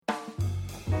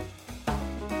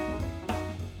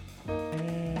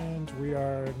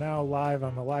are now live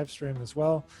on the live stream as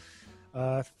well.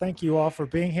 Thank you all for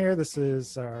being here. This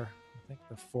is our, I think,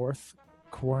 the fourth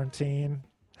quarantine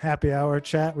happy hour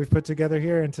chat we've put together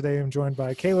here. And today I'm joined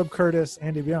by Caleb Curtis,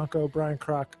 Andy Bianco, Brian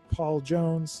Krock, Paul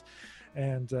Jones.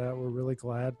 And we're really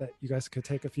glad that you guys could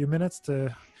take a few minutes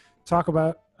to talk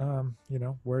about,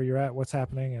 where you're at, what's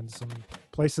happening, and some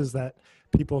places that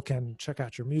people can check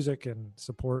out your music and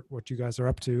support what you guys are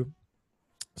up to.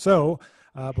 So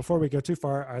before we go too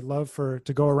far, I'd love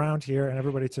to go around here and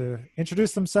everybody to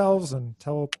introduce themselves and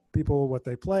tell people what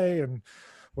they play and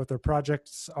what their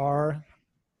projects are,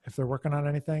 if they're working on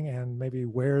anything, and maybe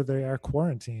where they are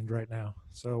quarantined right now.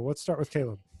 So let's start with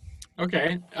Caleb.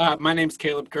 Okay. My name's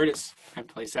Caleb Curtis. I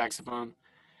play saxophone,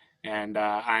 and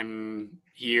I'm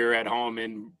here at home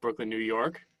in Brooklyn, New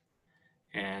York.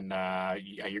 And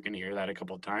you're going to hear that a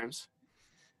couple of times.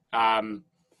 And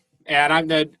I'm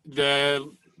the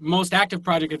most active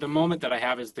project at the moment that I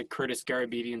have is the Curtis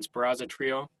Garabedian Speraza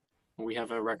Trio. We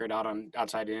have a record out on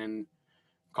Outside In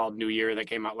called New Year that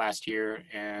came out last year,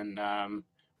 and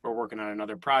we're working on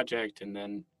another project. And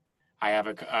then I have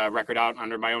a record out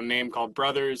under my own name called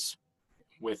Brothers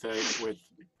with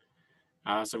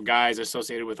some guys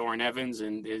associated with Orrin Evans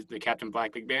and the Captain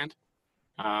Black Big Band.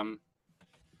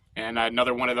 And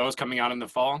another one of those coming out in the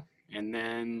fall. And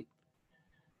then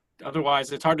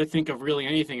otherwise, it's hard to think of really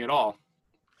anything at all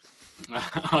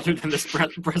other than this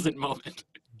present moment.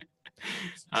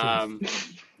 I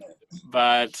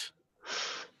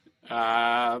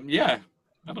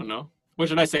don't know. What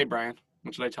should I say, Brian?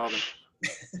 What should I tell them?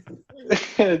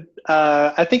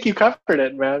 I think you covered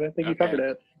it, man. I think you covered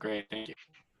it. Great, thank you.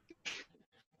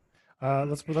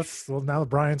 Well, now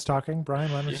Brian's talking.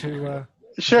 Brian, why don't you...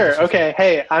 Sure. Okay.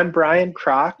 Hey, I'm Brian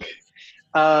Krock.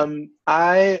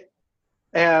 I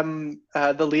am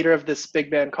the leader of this big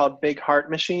band called Big Heart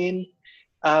Machine.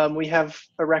 We have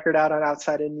a record out on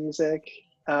Outside In Music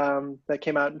that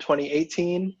came out in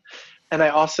 2018. And I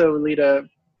also lead a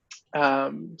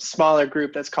smaller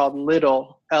group that's called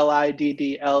Liddle,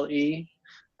 Liddle.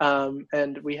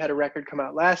 And we had a record come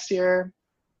out last year.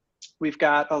 We've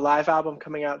got a live album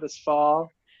coming out this fall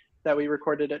that we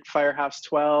recorded at Firehouse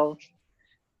 12.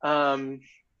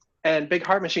 And Big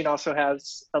Heart Machine also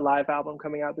has a live album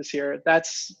coming out this year.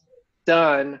 That's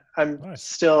done. I'm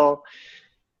still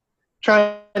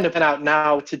trying to pin out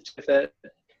now what to do with it.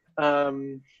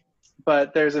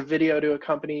 But there's a video to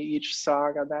accompany each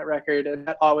song on that record, and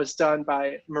that all was done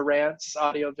by Marantz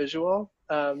Audio Visual.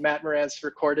 Matt Marantz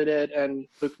recorded it, and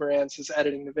Luke Marantz is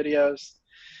editing the videos.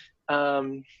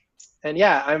 And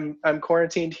yeah, I'm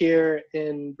quarantined here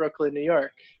in Brooklyn, New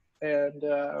York,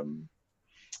 and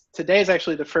today is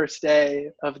actually the first day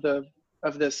of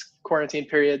this quarantine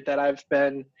period that I've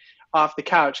been off the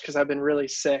couch because I've been really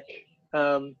sick.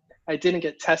 I didn't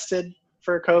get tested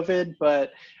for COVID,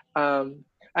 but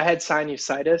I had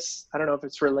sinusitis. I don't know if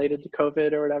it's related to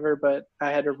COVID or whatever, but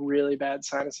I had a really bad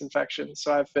sinus infection.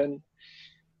 So I've been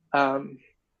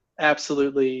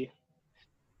absolutely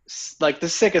like the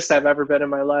sickest I've ever been in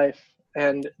my life.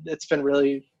 And it's been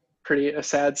really a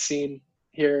sad scene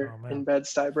here in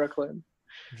Bed-Stuy, Brooklyn.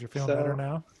 Did you feel better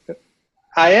now?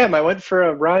 I am. I went for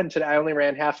a run today. I only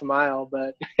ran half a mile,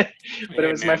 but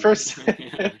it was my first.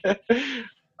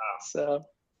 So,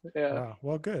 yeah. Wow.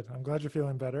 Well, good. I'm glad you're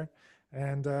feeling better.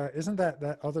 And isn't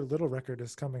that other little record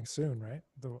is coming soon, right?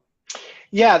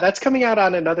 Yeah, that's coming out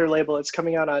on another label. It's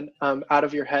coming out on Out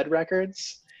of Your Head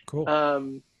Records. Cool.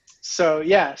 So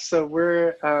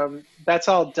we're that's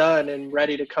all done and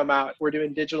ready to come out. We're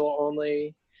doing digital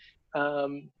only.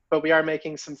 But we are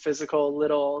making some physical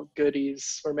little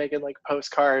goodies. We're making like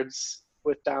postcards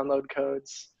with download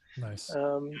codes. Nice.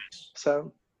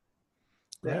 So,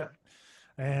 yeah. Right.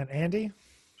 And Andy?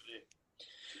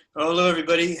 Oh, hello,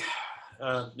 everybody.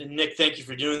 Nick, thank you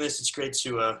for doing this. It's great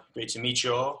to meet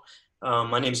you all.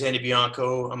 My name is Andy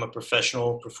Bianco. I'm a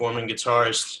professional performing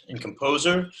guitarist and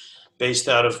composer based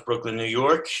out of Brooklyn, New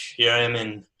York. Here I am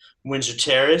in Windsor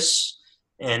Terrace.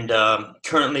 And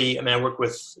currently, I work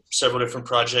with several different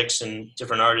projects and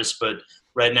different artists, but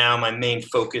right now my main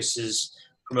focus is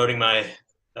promoting my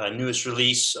newest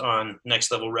release on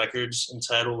Next Level Records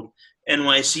entitled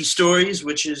NYC Stories,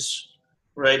 which is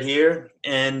right here.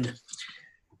 And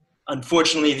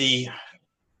unfortunately,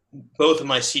 both of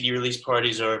my CD release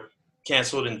parties are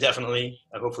canceled indefinitely.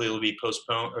 Hopefully it'll be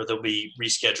postponed or they'll be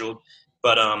rescheduled.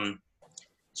 But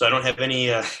so I don't have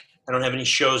any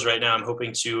shows right now. I'm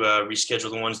hoping to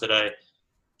reschedule the ones that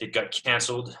got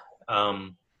canceled.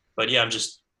 But yeah, I'm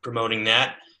just promoting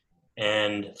that,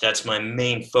 and that's my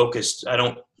main focus. I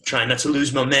don't try not to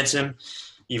lose momentum,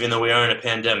 even though we are in a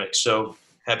pandemic. So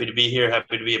happy to be here,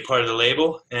 happy to be a part of the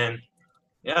label, and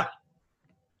yeah,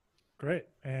 Great.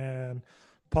 And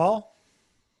Paul?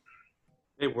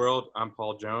 Hey world, I'm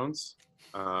Paul Jones.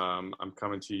 I'm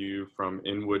coming to you from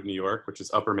Inwood, New York, which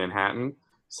is Upper Manhattan,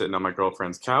 sitting on my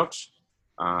girlfriend's couch.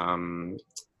 I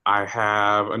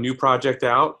have a new project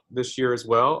out this year as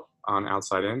well on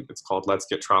Outside In. It's called Let's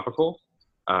Get Tropical.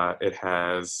 It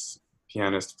has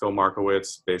pianist Phil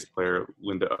Markowitz, bass player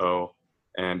Linda O,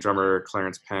 and drummer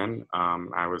Clarence Penn.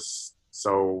 I was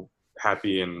so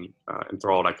happy and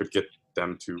enthralled I could get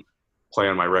them to play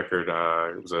on my record.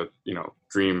 It was a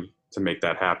dream to make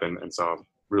that happen, and so I'm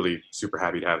really super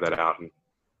happy to have that out and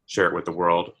share it with the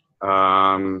world.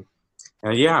 And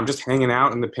yeah, I'm just hanging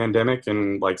out in the pandemic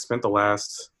and like spent the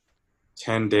last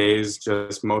 10 days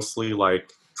just mostly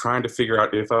like trying to figure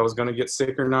out if I was going to get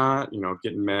sick or not,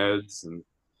 getting meds and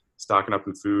stocking up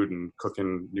in food and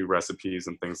cooking new recipes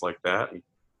and things like that. And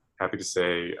happy to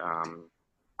say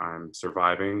I'm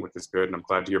surviving, which is good. And I'm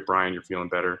glad to hear, Brian, you're feeling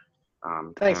better.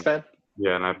 Thanks, man.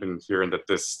 Yeah, and I've been hearing that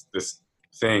this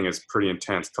thing is pretty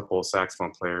intense. A couple of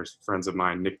saxophone players, friends of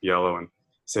mine, Nick Biello and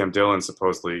Sam Dillon,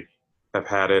 supposedly have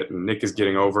had it, and Nick is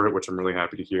getting over it, which I'm really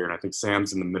happy to hear. And I think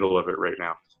Sam's in the middle of it right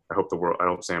now. I hope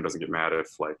Sam doesn't get mad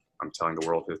if like I'm telling the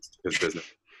world his business.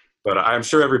 But I'm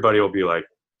sure everybody will be like,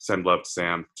 send love to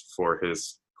Sam for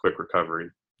his quick recovery.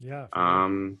 Yeah.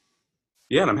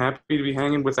 Yeah, and I'm happy to be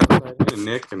hanging with and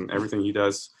Nick and everything he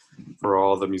does for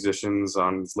all the musicians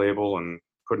on his label and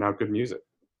putting out good music.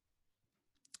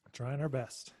 Trying our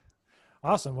best.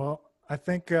 Awesome. Well, I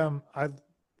think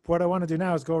what I want to do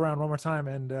now is go around one more time,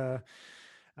 and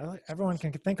everyone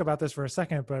can think about this for a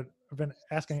second, but I've been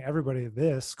asking everybody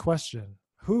this question.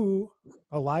 Who,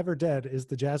 alive or dead, is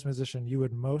the jazz musician you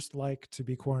would most like to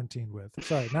be quarantined with?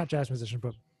 Sorry, not jazz musician,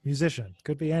 but musician.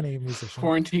 Could be any musician.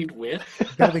 Quarantined with?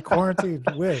 Got to be quarantined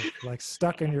with, like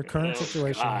stuck in your current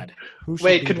situation. God.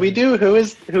 Wait, could we do who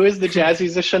is the jazz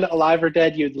musician, alive or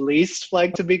dead, you'd least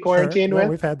like to be quarantined with?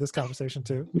 We've had this conversation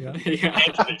too. Yeah. Yeah.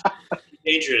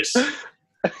 Dangerous.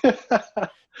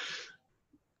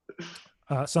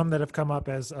 Some that have come up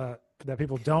as that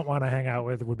people don't want to hang out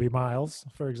with would be Miles,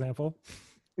 for example.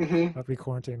 Mm-hmm. I'd be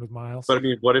quarantined with Miles. But I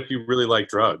mean, what if you really like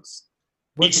drugs?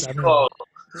 It's I mean, called.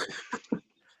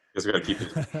 Because we gotta keep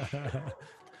it.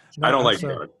 no, I don't like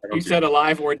so- drugs. You said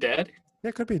alive or dead?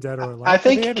 It could be dead or alive. I Could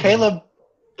be think anybody.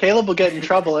 Caleb will get in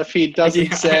trouble if he doesn't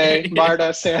Yeah. say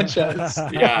Marta Sanchez.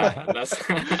 Yeah, that's.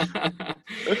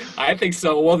 I think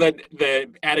so. Well, the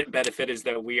added benefit is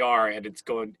that we are, and it's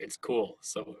cool.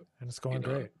 So And it's going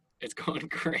great. it's going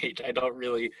great. I don't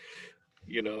really,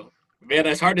 man,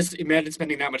 it's hard to imagine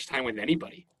spending that much time with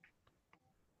anybody.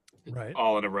 Right.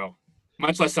 All in a row,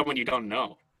 much less someone you don't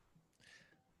know.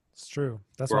 It's true.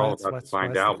 That's We're why all it's, about why to it's, why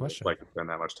find it's the out what question. it's like to spend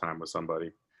that much time with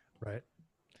somebody. Right.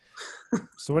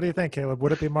 So what do you think, Caleb?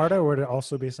 Would it be Marta or would it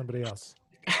also be somebody else?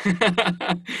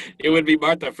 It would be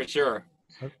Martha for sure,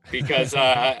 Okay. because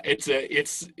I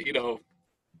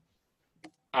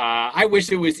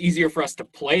wish it was easier for us to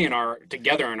play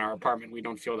together in our apartment. We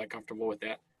don't feel that comfortable with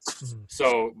that. Mhm.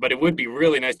 So, but it would be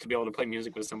really nice to be able to play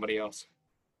music with somebody else.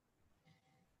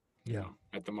 Yeah.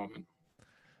 At the moment.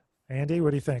 Andy, what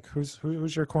do you think?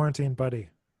 Who's your quarantine buddy?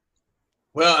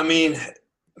 Well, I mean,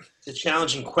 it's a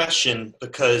challenging question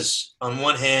because on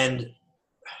one hand,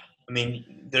 I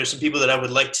mean, there's some people that I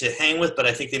would like to hang with, but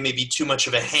I think they may be too much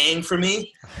of a hang for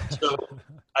me. So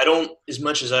I don't, as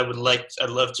much as I'd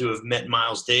love to have met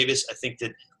Miles Davis. I think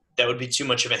that would be too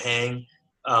much of a hang.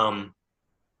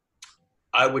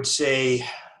 I'd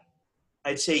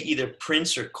say either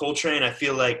Prince or Coltrane. I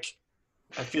feel like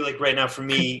right now for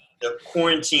me, the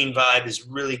quarantine vibe is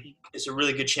a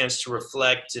really good chance to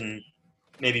reflect and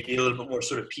maybe be a little bit more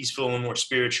sort of peaceful and more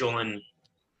spiritual and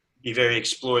be very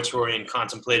exploratory and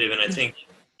contemplative. And I think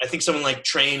someone like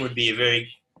Train would be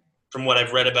from what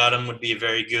I've read about him, would be a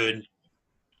very good,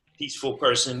 peaceful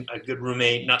person, a good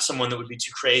roommate, not someone that would be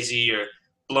too crazy or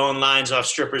blowing lines off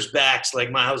strippers' backs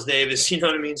like Miles Davis. You know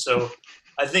what I mean? So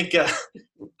I think I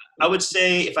would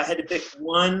say if I had to pick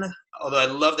one, although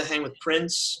I'd love to hang with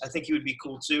Prince, I think he would be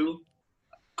cool too.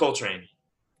 Coltrane.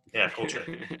 Yeah,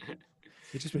 Coltrane.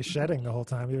 You'd just be shedding the whole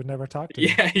time. You would never talk to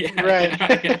him. Yeah. Right.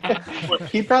 Yeah.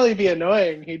 He'd probably be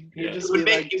annoying. He'd Yeah. just It would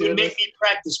be make like, me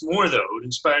practice more, though. It would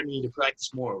inspire me to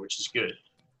practice more, which is good.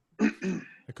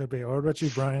 It could be. Or what about you,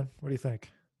 Brian? What do you think?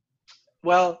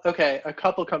 Well, okay, a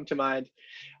couple come to mind.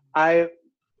 I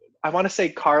want to say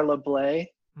Carla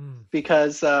Bley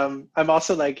because I'm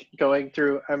also like going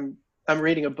through. I'm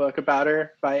reading a book about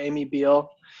her by Amy Beale,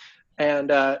 and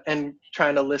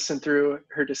trying to listen through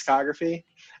her discography.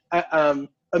 A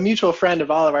mutual friend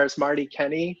of all of ours, Marty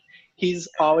Kenny, he's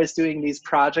always doing these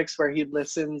projects where he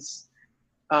listens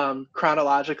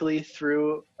chronologically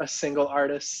through a single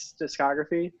artist's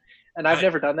discography. And I've Right.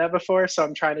 never done that before, so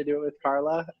I'm trying to do it with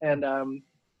Carla. And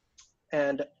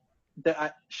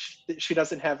she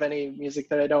doesn't have any music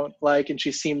that I don't like, and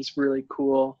she seems really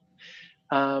cool.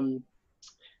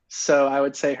 So I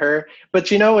would say her. But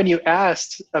when you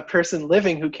asked a person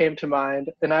living who came to mind,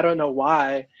 and I don't know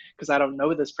why, because I don't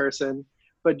know this person,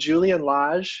 but Julian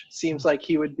Lage seems like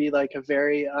he would be like a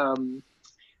very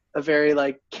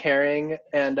like caring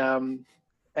and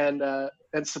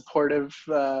supportive,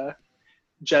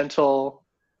 gentle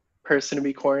person to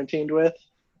be quarantined with.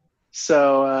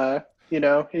 So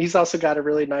he's also got a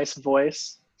really nice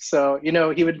voice. So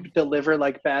he would deliver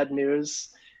like bad news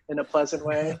in a pleasant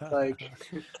way.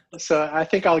 So I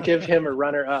think I'll give him a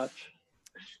runner-up.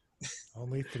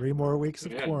 Only 3 more weeks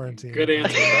of quarantine. Good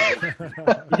answer.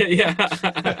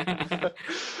 Yeah.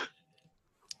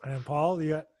 And Paul,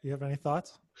 you have any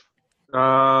thoughts?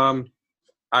 I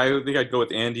think I'd go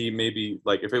with Andy. Maybe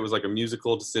like if it was like a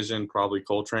musical decision, probably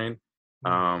Coltrane,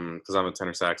 because I'm a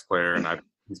tenor sax player and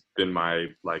he's been my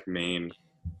like main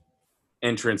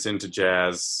entrance into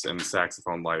jazz and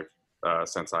saxophone life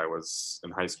since I was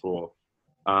in high school.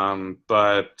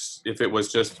 But if it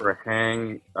was just for a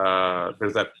hang,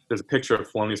 there's a picture of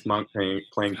Thelonious Monk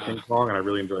playing ping pong, and I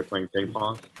really enjoy playing ping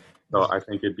pong. So I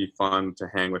think it'd be fun to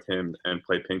hang with him and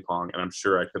play ping pong, and I'm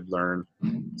sure I could learn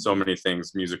so many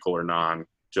things, musical or non,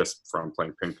 just from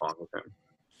playing ping pong with him.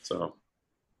 So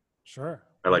sure,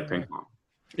 I like ping pong.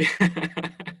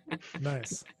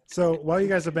 Nice. So while you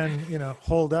guys have been,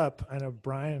 holed up, I know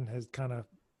Brian has kind of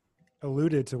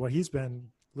alluded to what he's been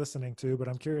listening to, but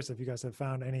I'm curious if you guys have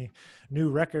found any new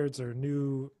records or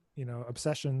new,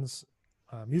 obsessions,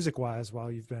 music-wise,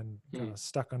 while you've been kind of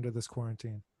stuck under this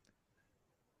quarantine.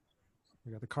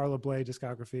 We got the Carla Bley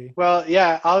discography. Well,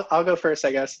 yeah, I'll go first,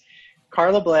 I guess.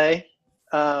 Carla Bley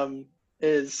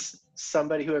is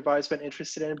somebody who I've always been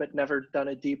interested in, but never done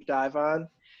a deep dive on.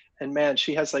 And man,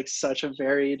 she has like such a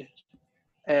varied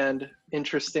and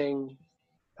interesting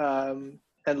and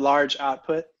large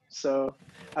output. So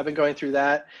I've been going through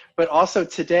that. But also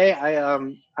today,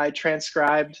 I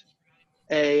transcribed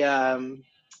a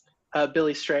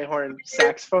Billy Strayhorn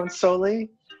saxophone solo,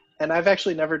 and I've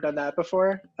actually never done that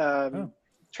before.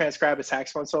 Transcribe a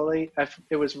saxophone solo.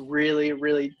 It was really,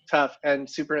 really tough and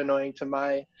super annoying to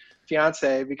my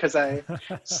fiance because I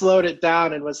slowed it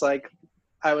down and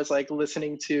I was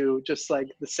listening to just like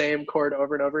the same chord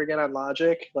over and over again on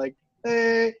Logic, like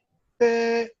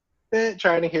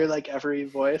trying to hear like every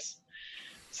voice.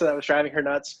 So that was driving her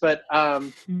nuts. But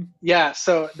yeah,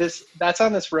 so that's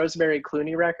on this Rosemary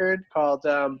Clooney record called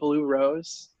Blue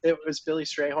Rose. It was Billy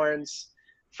Strayhorn's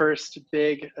first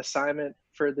big assignment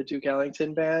for the Duke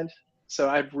Ellington band. So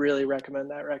I'd really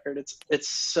recommend that record. It's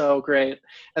so great.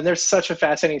 And there's such a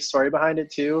fascinating story behind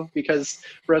it too, because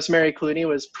Rosemary Clooney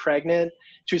was pregnant.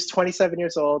 She was 27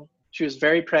 years old. She was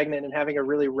very pregnant and having a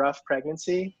really rough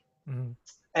pregnancy. Mm-hmm.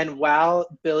 And while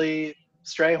Billy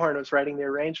Strayhorn was writing the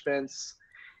arrangements,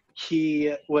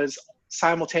 he was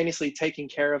simultaneously taking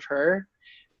care of her,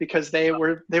 because they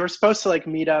were supposed to like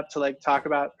meet up to like talk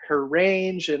about her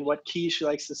range and what key she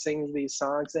likes to sing these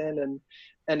songs in,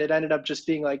 and it ended up just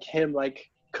being like him like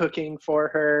cooking for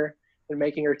her and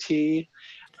making her tea.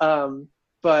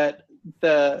 But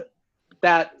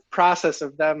that process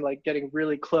of them like getting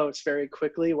really close very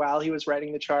quickly while he was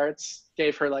writing the charts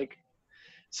gave her like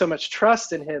so much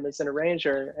trust in him as an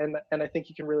arranger, and I think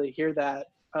you can really hear that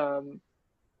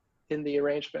in the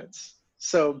arrangements.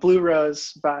 So Blue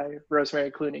Rose by Rosemary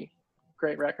Clooney,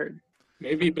 great record.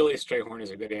 Maybe Billy Strayhorn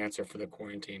is a good answer for the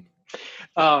quarantine.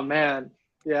 Oh man,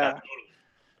 yeah.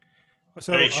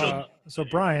 So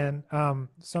Brian,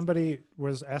 somebody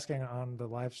was asking on the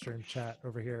live stream chat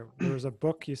over here. There was a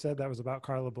book you said that was about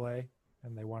Carla Bley,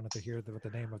 and they wanted to hear what the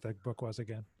name of the book was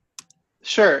again.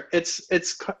 Sure, it's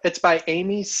by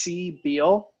Amy C.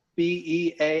 Beal,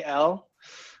 Beal,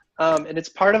 and it's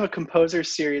part of a composer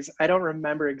series. I don't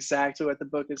remember exactly what the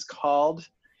book is called,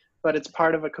 but it's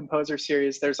part of a composer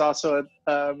series. There's also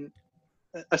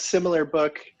a similar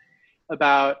book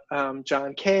about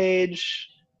John Cage.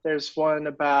 There's one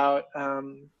about,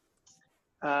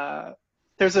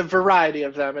 there's a variety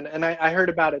of them. And I heard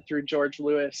about it through George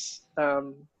Lewis.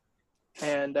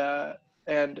 And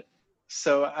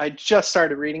so I just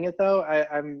started reading it though.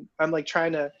 I'm like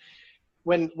trying to,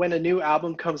 when a new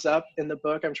album comes up in the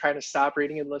book, I'm trying to stop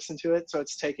reading and listen to it. So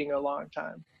it's taking a long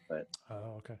time, but.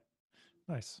 Oh, okay.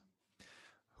 Nice.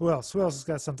 Who else has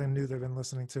got something new they've been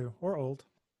listening to, or old?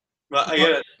 Well, I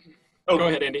got it. Oh, go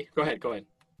ahead, Andy. Go ahead.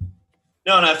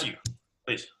 No, not after you,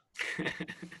 please.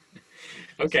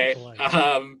 Okay.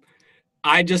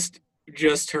 I just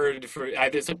just heard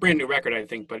it's a brand new record, I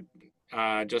think, but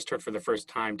just heard for the first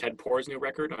time Ted Poor's new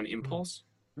record on Impulse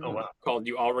Oh wow. called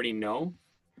 "You Already Know"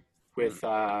 with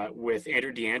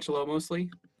Andrew D'Angelo mostly.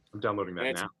 I'm downloading that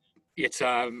And now. it's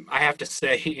I have to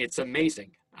say it's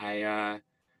amazing. I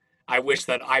wish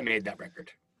that I made that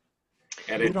record.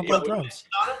 And You don't play drums.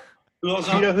 Who else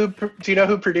Do you know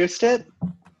who produced it?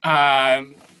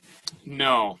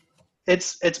 No.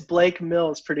 It's Blake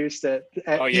Mills produced it.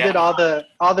 Oh, He yeah. did all the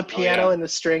piano yeah. and the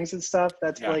strings and stuff.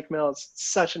 That's Yeah. Blake Mills.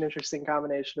 Such an interesting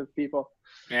combination of people.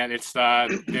 And it's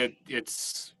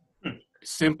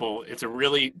simple.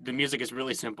 The music is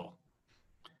really simple.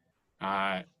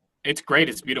 It's great.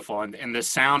 It's beautiful, and the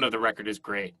sound of the record is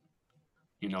great.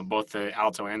 You know, both the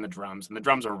alto and the drums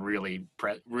are really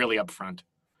up front,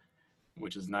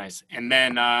 which is nice. And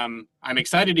then I'm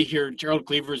excited to hear Gerald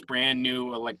Cleaver's brand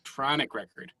new electronic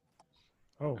record.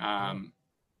 Oh,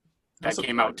 That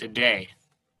came out today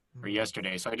or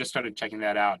yesterday. So I just started checking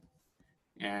that out,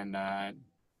 and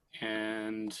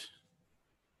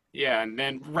yeah, and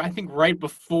then I think right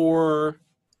before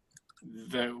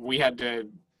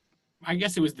I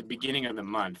guess it was the beginning of the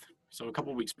month, so a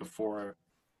couple weeks before,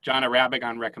 John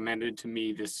Arabigon recommended to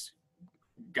me this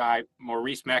guy,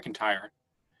 Maurice McIntyre,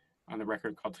 on the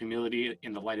record called Humility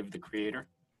in the Light of the Creator.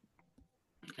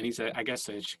 And he's I guess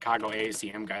a Chicago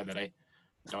AACM guy that I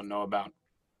don't know about.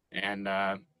 And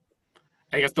I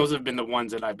guess those have been the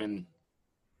ones that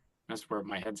that's where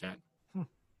my head's at.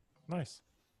 Nice.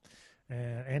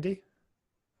 And Andy?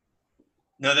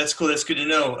 No, that's cool. That's good to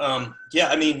know. Yeah,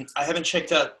 I mean, I haven't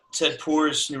checked out Ted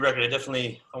Poor's new record.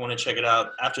 I want to check it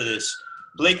out after this.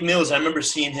 Blake Mills, I remember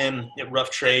seeing him at Rough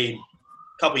Trade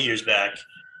a couple years back,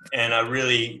 and I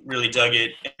really, really dug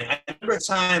it. And I remember a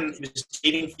time he was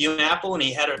dating Fiona Apple, and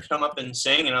he had her come up and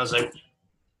sing, and I was like,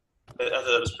 I thought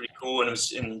that was pretty cool, and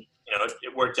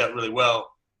it worked out really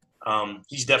well.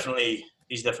 He's definitely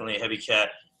a heavy cat.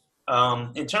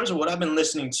 In terms of what I've been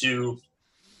listening to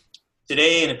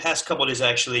today and the past couple of days,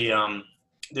 actually,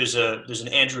 there's an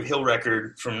Andrew Hill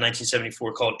record from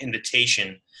 1974 called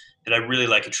Invitation that I really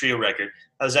like, a trio record.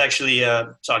 I was actually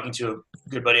talking to a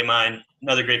good buddy of mine,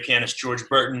 another great pianist, George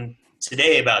Burton,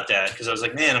 today about that, because I was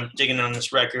like, man, I'm digging on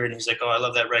this record. And he's like, oh, I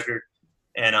love that record.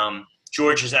 And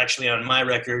George is actually on my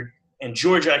record. And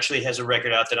George actually has a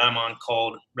record out that I'm on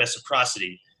called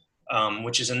Reciprocity,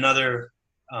 which is another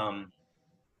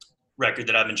record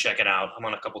that I've been checking out. I'm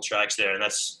on a couple tracks there. And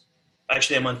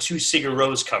I'm on 2 Sigur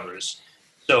Rós covers.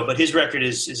 But his record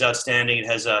is outstanding. It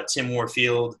has Tim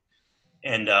Warfield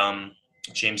and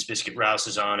James Biscuit Rouse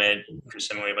is on it, Chris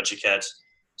Hemingway, a bunch of cats.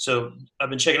 So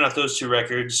I've been checking out those 2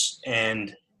 records,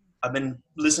 and I've been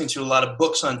listening to a lot of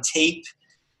books on tape,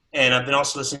 and I've been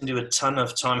also listening to a ton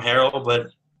of Tom Harrell,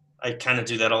 but I kind of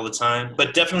do that all the time.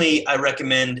 But definitely I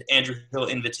recommend Andrew Hill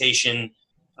Invitation,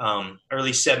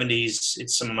 early 70s.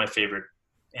 It's some of my favorite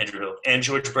Andrew Hill. And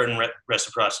George Burton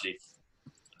Reciprocity.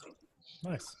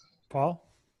 Nice. Paul?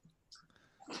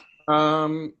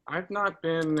 I've not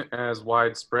been as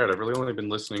widespread. I've really only been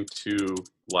listening to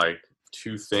like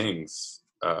 2 things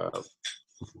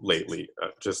lately,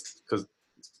 just because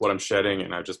what I'm shedding,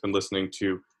 and I've just been listening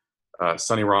to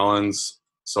Sonny Rollins'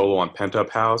 solo on Pent Up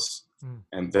House,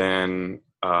 and then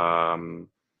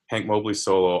Hank Mobley's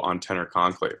solo on Tenor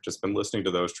Conclave. Just been listening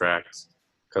to those tracks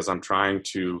because I'm trying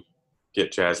to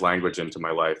get jazz language into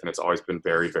my life, and it's always been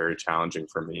very, very challenging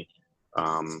for me.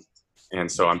 And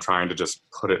so I'm trying to just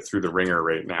put it through the ringer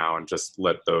right now and just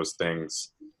let those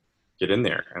things get in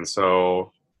there. And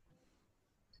so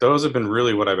those have been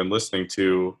really what I've been listening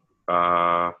to.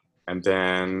 And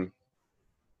then,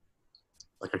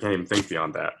 like, I can't even think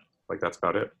beyond that. Like, that's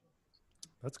about it.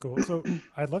 That's cool. So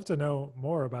I'd love to know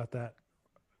more about that,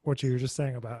 what you were just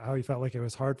saying about how you felt like it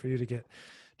was hard for you to get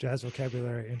jazz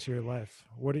vocabulary into your life.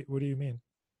 What do you mean?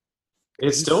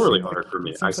 It's still really hard for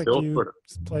me. I still you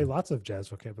play lots of jazz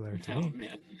vocabulary to me.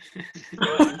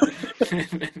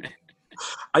 Man.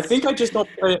 I think I just don't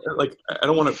play, like, I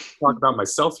don't want to talk about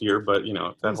myself here, but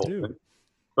that whole thing.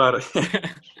 But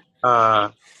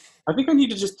I think I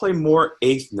need to just play more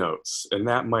eighth notes, and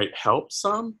that might help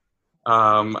some.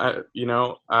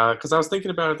 Because I was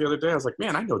thinking about it the other day. I was like,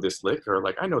 man, I know this lick, or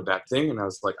like I know that thing, and I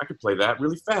was like, I could play that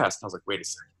really fast. And I was like, wait a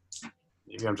second,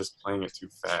 maybe I'm just playing it too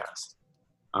fast.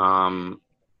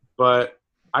 But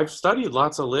I've studied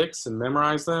lots of licks and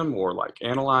memorized them, or like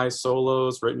analyzed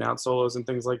solos, written out solos and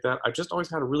things like that. I've just always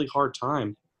had a really hard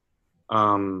time.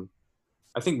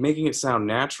 I think making it sound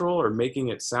natural or making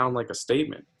it sound like a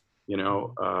statement, even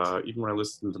when I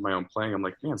listen to my own playing, I'm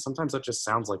like, man, sometimes that just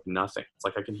sounds like nothing. It's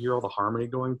like I can hear all the harmony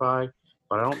going by,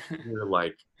 but I don't hear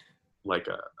like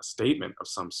a statement of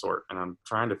some sort. And I'm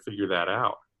trying to figure that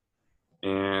out.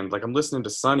 And like I'm listening to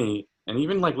Sonny, and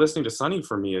even like listening to Sonny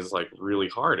for me is like really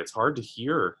hard. It's hard to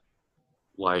hear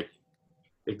like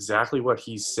exactly what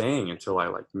he's saying until I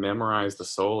like memorize the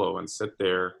solo and sit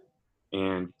there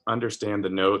and understand the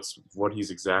notes, what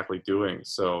he's exactly doing.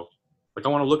 So like I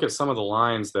want to look at some of the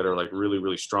lines that are like really,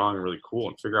 really strong and really cool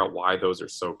and figure out why those are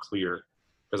so clear.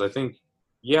 Because I think,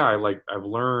 yeah, I've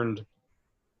learned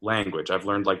language. I've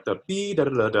learned like the B da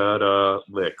da da da da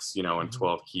licks, you know, in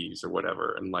 12 keys or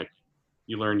whatever. And like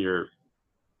you learn your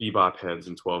bebop heads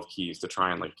in 12 keys to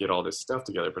try and like get all this stuff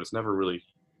together, but it's never really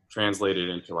translated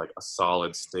into like a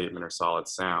solid statement or solid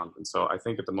sound. And so I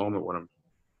think at the moment what I'm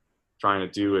trying to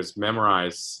do is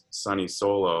memorize Sonny's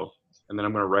solo, and then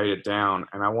I'm going to write it down,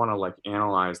 and I want to like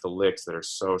analyze the licks that are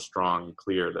so strong and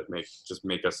clear that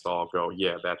make us all go,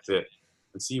 yeah, that's it,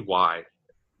 and see why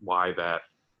that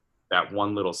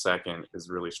one little second is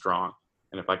really strong.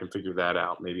 And if I can figure that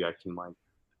out, maybe I can like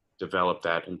develop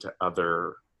that into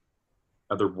other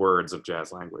words of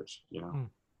jazz language, you know?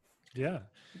 Yeah.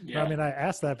 Yeah. No, I mean, I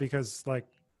asked that because like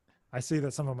I see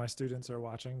that some of my students are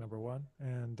watching, number one,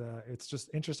 and it's just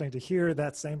interesting to hear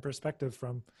that same perspective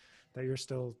from that you're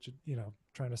still, you know,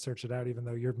 trying to search it out, even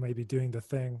though you're maybe doing the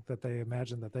thing that they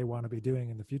imagine that they want to be doing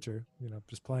in the future, you know,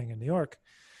 just playing in New York.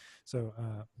 So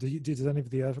does any of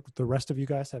the rest of you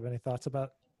guys have any thoughts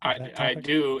about that I topic?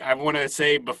 do. I want to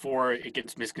say before it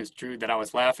gets misconstrued that I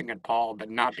was laughing at Paul, but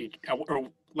or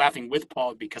laughing with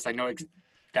Paul because I know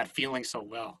that feeling so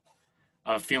well,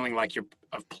 of feeling like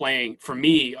of playing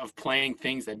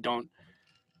things that don't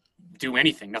do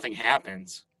anything, nothing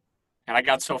happens. And I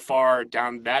got so far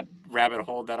down that rabbit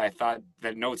hole that I thought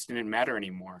that notes didn't matter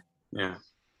anymore. Yeah.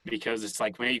 Because it's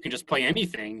like, man, you can just play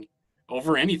anything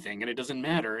over anything and it doesn't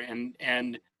matter. And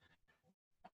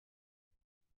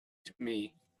to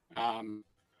me,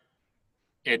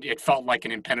 it felt like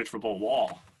an impenetrable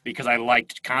wall because I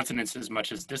liked consonants as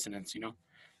much as dissonance, you know.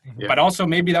 Yeah. But also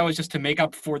maybe that was just to make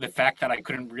up for the fact that I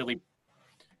couldn't really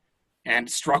and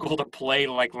struggle to play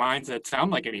like lines that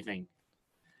sound like anything.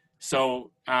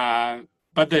 So,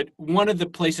 but one of the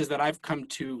places that I've come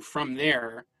to from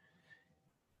there,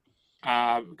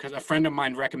 because a friend of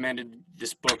mine recommended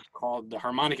this book called The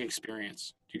Harmonic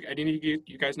Experience. Do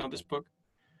you guys know this book?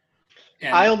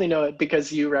 And I only know it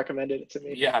because you recommended it to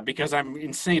me. yeah, because I'm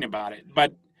insane about it.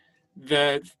 But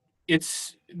the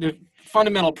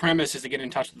fundamental premise is to get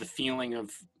in touch with the feeling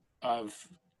of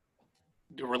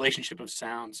the relationship of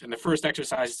sounds. And the first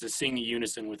exercise is to sing in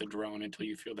unison with a drone until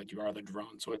you feel that you are the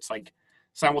drone. So it's like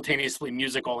simultaneously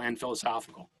musical and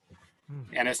philosophical.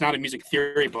 And it's not a music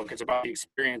theory book, it's about the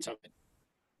experience of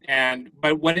it.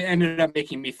 But what it ended up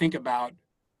making me think about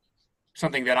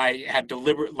something that I had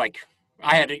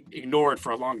I had ignored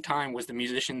for a long time was the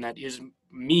musician that is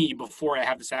me before I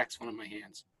have the saxophone in my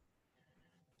hands.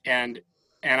 And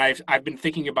I've been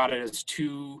thinking about it as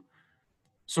two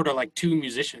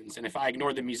musicians. And if I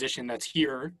ignore the musician that's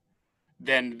here,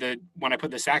 then when I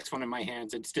put the saxophone in my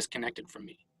hands, it's disconnected from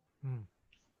me.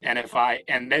 And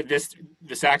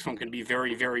the saxophone can be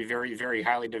very, very, very, very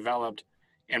highly developed.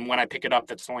 And when I pick it up,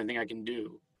 that's the only thing I can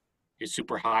do is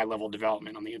super high level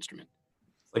development on the instrument.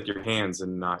 Like your hands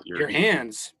and not your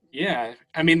hands. Yeah.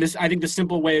 I mean, I think the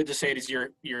simple way to say it is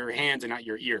your hands and not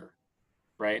your ear.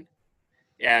 Right.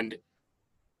 And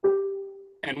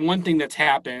one thing that's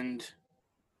happened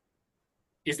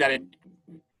is that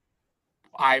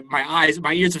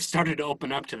my ears have started to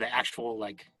open up to the actual,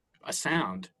 like a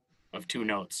sound of two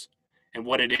notes and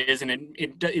what it is. And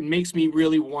it makes me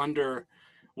really wonder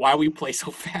why we play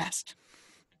so fast.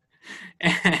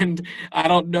 And I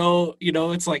don't know,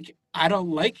 it's like, I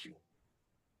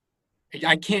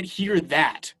can't hear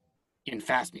that in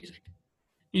fast music.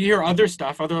 You hear other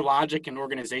stuff, other logic and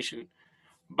organization,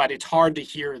 but it's hard to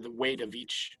hear the weight of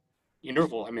each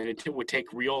interval. I mean, it would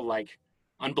take real, like,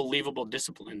 unbelievable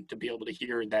discipline to be able to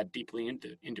hear that deeply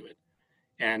into it.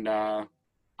 And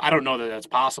I don't know that that's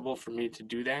possible for me to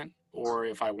do that or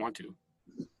if I want to.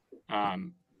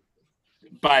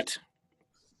 But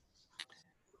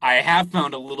I have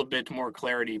found a little bit more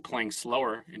clarity playing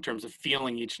slower in terms of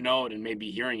feeling each note and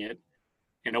maybe hearing it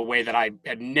in a way that I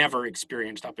had never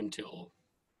experienced up until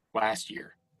last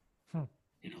year.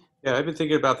 Yeah, I've been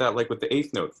thinking about that, like with the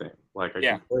eighth note thing. Like I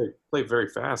can play very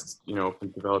fast, from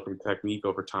developing technique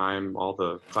over time, all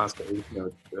the classical eighth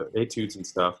note etudes and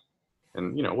stuff,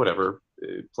 and whatever,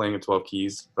 playing in 12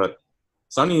 keys. But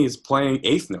Sonny is playing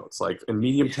eighth notes, like in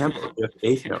medium tempo, just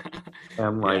eighth note,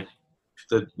 and like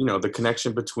the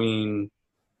connection between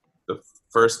the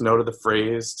first note of the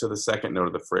phrase to the second note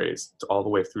of the phrase, to all the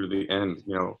way through the end.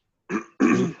 We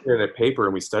look at paper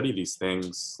and we study these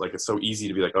things, like it's so easy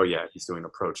to be like, oh yeah, he's doing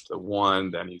approach to the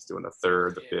one, then he's doing the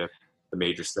third, the fifth, the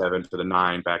major 7 to the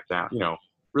 9 back down.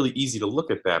 Really easy to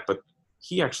look at that, but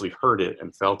he actually heard it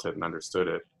and felt it and understood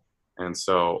it. And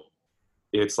so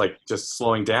it's like just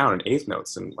slowing down in eighth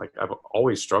notes. And like, I've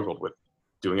always struggled with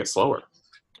doing it slower.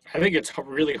 I think it's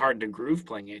really hard to groove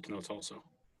playing eighth notes also.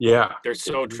 Yeah. They're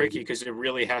so tricky because it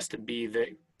really has to be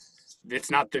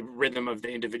it's not the rhythm of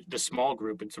the small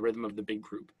group, it's the rhythm of the big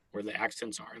group where the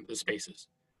accents are and the spaces.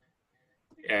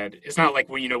 And it's not like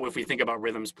when, if we think about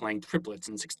rhythms playing triplets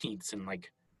and sixteenths, and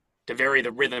like to vary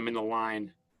the rhythm in the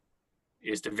line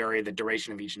is to vary the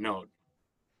duration of each note,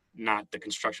 not the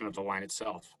construction of the line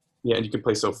itself. Yeah, and you can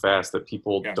play so fast that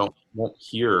people won't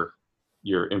hear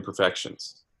your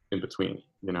imperfections in between,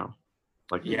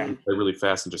 Like you can play really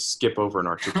fast and just skip over an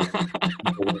articulate.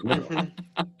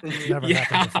 Never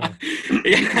happened before.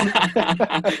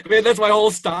 Yeah. Man, that's my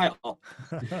whole style.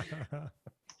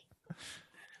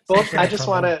 Both, I just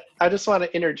want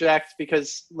to interject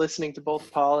because listening to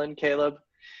both Paul and Caleb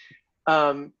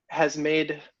has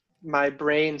made my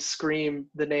brain scream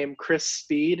the name Chris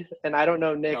Speed, and I don't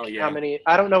know, Nick,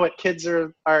 I don't know what kids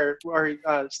are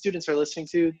students are listening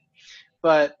to,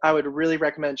 but I would really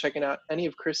recommend checking out any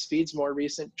of Chris Speed's more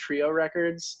recent trio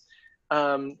records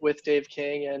with Dave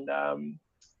King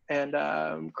and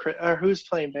who's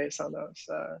playing bass on those?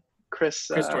 Chris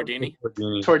Tordini.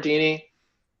 Tordini.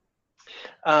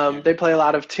 They play a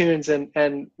lot of tunes,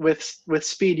 and with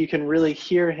Speed, you can really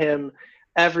hear him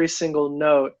every single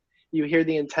note. You hear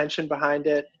the intention behind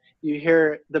it. You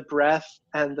hear the breath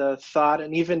and the thought,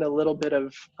 and even a little bit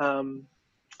of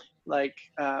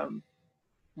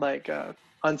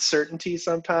uncertainty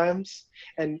sometimes.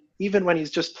 And even when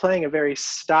he's just playing a very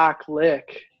stock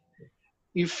lick,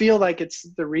 you feel like it's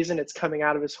the reason it's coming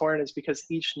out of his horn is because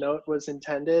each note was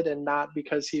intended, and not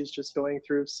because he was just going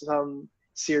through some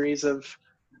series of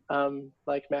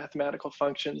mathematical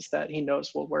functions that he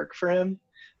knows will work for him.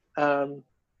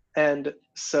 And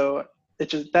so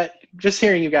just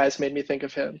hearing you guys made me think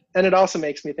of him. And it also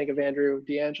makes me think of Andrew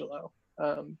D'Angelo,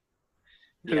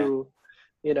 who,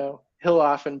 he'll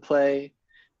often play,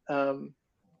 this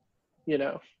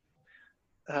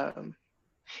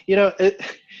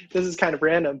is kind of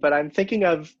random, but I'm thinking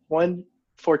of one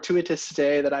fortuitous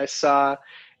day that I saw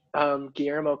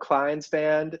Guillermo Klein's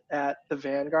band at the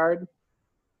Vanguard,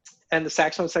 and the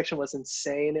saxophone section was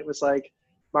insane. It was like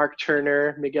Mark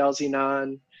Turner, Miguel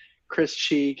Zenon, Chris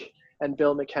Cheek, and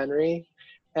Bill McHenry,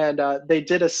 and they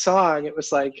did a song. It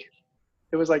was like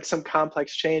some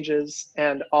complex changes,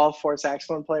 and all 4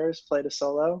 saxophone players played a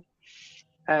solo,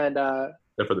 and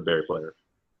except for the Barry player.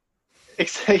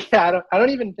 Yeah, I don't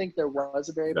even think there was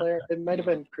a Barry player. It might have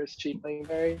been Chris Cheek playing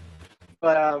Barry,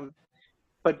 but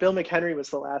Bill McHenry was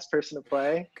the last person to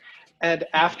play. And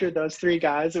after those 3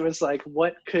 guys, it was like,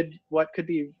 what could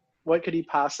he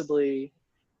possibly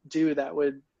do that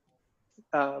would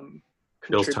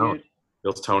contribute?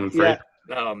 Bill's tone and phrase.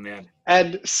 Yeah. Oh man.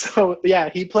 And so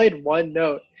he played one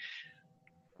note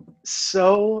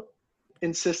so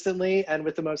insistently and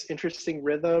with the most interesting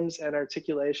rhythms and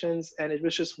articulations, and it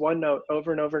was just one note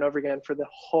over and over and over again for the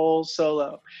whole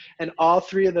solo. And all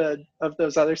 3 of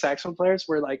those other saxophone players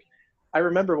were like, I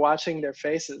remember watching their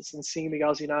faces and seeing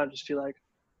Miguel Zenon just be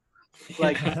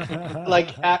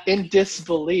in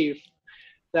disbelief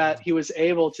that he was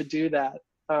able to do that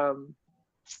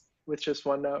with just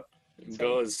one note.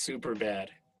 Bill is super bad.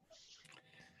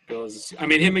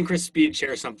 Him and Chris Speed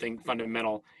share something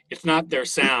fundamental. It's not their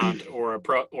sound or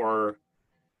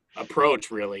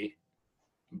approach really,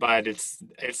 but it's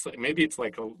maybe it's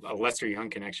like a Lester Young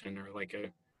connection, or like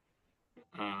a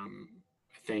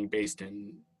thing based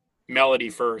in melody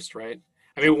first, right?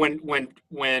 I mean,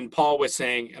 when Paul was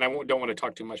saying, and I don't want to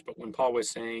talk too much, but when Paul was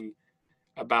saying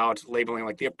about labeling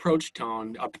like the approach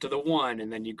tone up to the 1,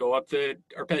 and then you go up the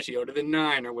arpeggio to the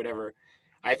 9 or whatever,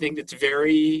 I think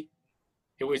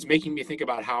it was making me think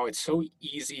about how it's so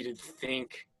easy to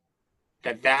think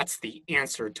that that's the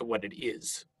answer to what it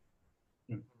is.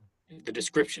 The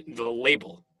description, the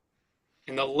label.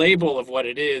 And the label of what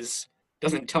it is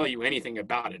doesn't tell you anything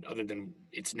about it other than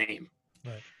its name.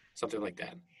 Right. Something like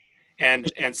that.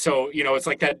 And so, it's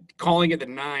like that calling it the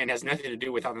 9 has nothing to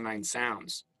do with how the 9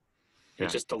 sounds.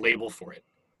 It's just the label for it.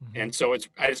 Mm-hmm. And so it's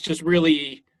just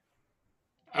really,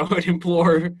 I would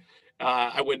implore,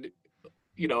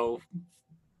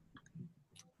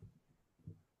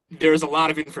 there's a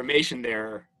lot of information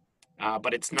there,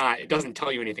 but it doesn't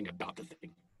tell you anything about the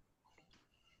thing.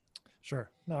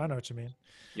 Sure. No, I know what you mean.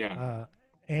 Yeah.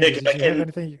 Andy, did you have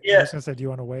anything? I was going to say, do you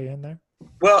want to weigh in there?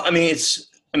 Well,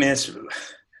 it's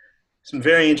some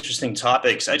very interesting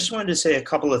topics. I just wanted to say a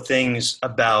couple of things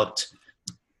about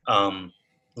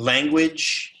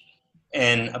language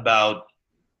and about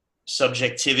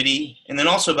subjectivity, and then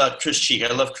also about Chris Cheek.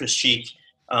 I love Chris Cheek.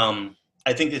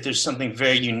 I think that there's something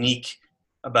very unique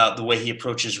about the way he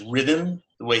approaches rhythm,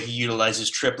 the way he utilizes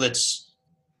triplets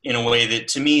in a way that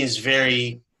to me is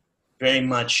very, very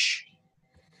much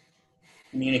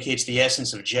communicates the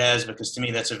essence of jazz, because to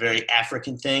me that's a very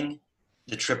African thing,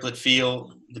 the triplet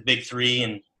feel, the big three,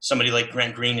 and somebody like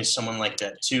Grant Green is someone like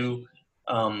that too.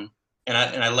 And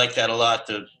I like that a lot,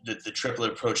 the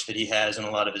triplet approach that he has in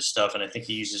a lot of his stuff, and I think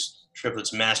he uses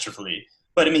triplets masterfully.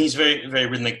 But I mean, he's a very, very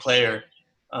rhythmic player,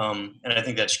 and I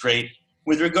think that's great.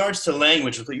 With regards to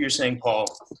language, with what you're saying, Paul,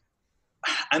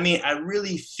 I mean, I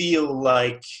really feel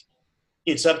like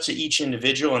it's up to each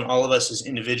individual and all of us as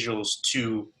individuals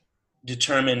to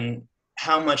determine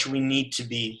how much we need to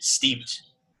be steeped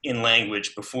in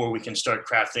language before we can start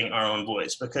crafting our own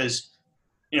voice. Because,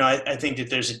 you know, I think that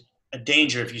there's a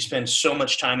danger if you spend so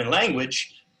much time in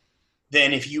language,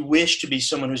 then if you wish to be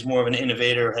someone who's more of an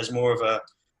innovator, has more of a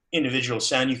individual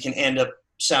sound, you can end up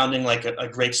sounding like a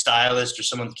great stylist or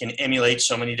someone that can emulate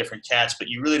so many different cats, but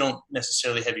you really don't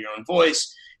necessarily have your own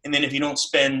voice. And then if you don't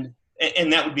spend,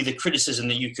 and that would be the criticism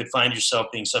that you could find yourself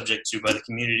being subject to by the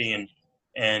community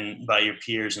and by your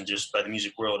peers and just by the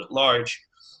music world at large.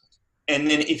 And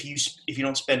then if you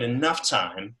don't spend enough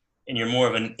time and you're more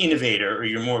of an innovator, or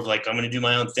you're more of like, I'm going to do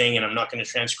my own thing and I'm not going to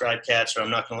transcribe cats, or I'm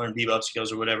not going to learn bebop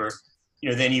skills or whatever, you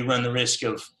know, then you run the risk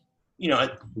of, you know,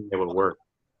 It would work.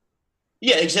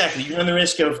 Yeah, exactly. You run the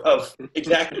risk of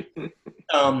exactly.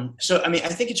 So, I mean, I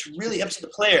think it's really up to the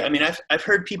player. I mean, I've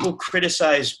heard people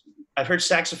criticize, I've heard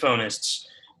saxophonists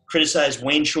criticize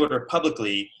Wayne Shorter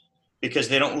publicly because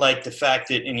they don't like the fact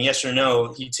that in Yes or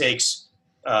No, he takes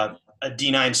a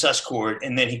D9 sus chord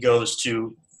and then he goes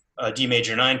to a D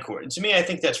major 9 chord. And to me, I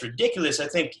think that's ridiculous. I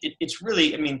think it's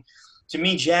really, I mean, to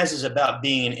me, jazz is about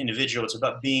being an individual. It's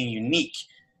about being unique.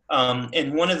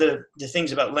 And one of the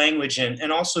things about language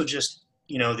and also just,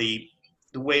 you know, the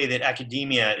way that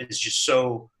academia is just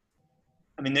so,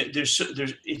 I mean,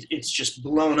 it's just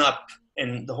blown up,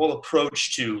 and the whole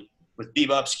approach to with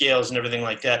bebop scales and everything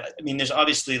like that. I mean, there's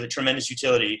obviously the tremendous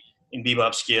utility in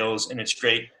bebop scales, and it's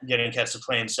great getting cats to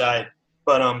play inside.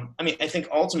 But I mean, I think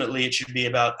ultimately it should be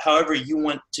about however you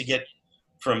want to get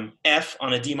from F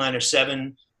on a D minor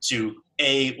 7 to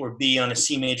A or B on a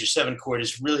C major 7 chord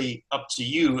is really up to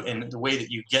you, and the way that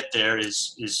you get there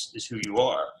is who you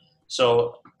are.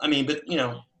 So, I mean, but, you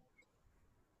know,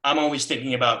 I'm always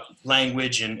thinking about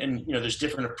language and, you know, there's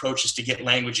different approaches to get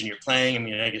language in your playing. I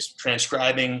mean, I guess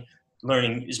transcribing,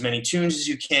 learning as many tunes as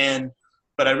you can,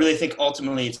 but I really think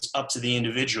ultimately it's up to the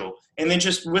individual. And then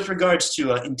just with regards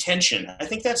to intention, I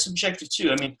think that's subjective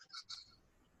too. I mean,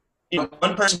 you know,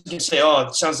 one person can say, oh,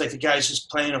 it sounds like the guy's just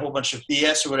playing a whole bunch of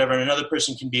BS or whatever, and another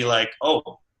person can be like,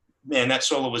 oh, man, that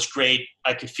solo was great.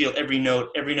 I could feel every note.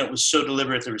 Every note was so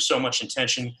deliberate. There was so much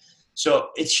intention. So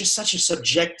it's just such a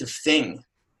subjective thing,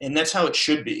 and that's how it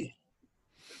should be,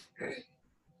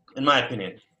 in my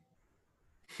opinion.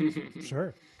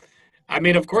 Sure. I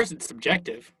mean, of course, it's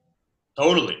subjective.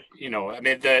 Totally. You know, I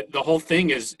mean, the whole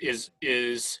thing is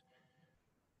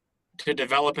to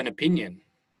develop an opinion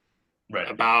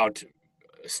about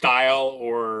style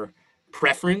or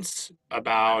preference,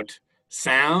 about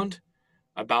sound,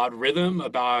 about rhythm,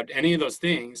 about any of those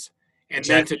things, and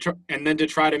exactly. then to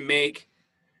try to make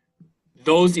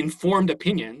those informed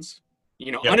opinions.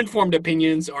 You know, uninformed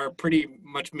opinions are pretty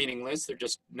much meaningless. They're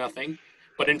just nothing.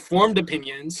 But informed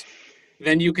opinions,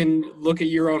 then you can look at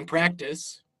your own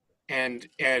practice and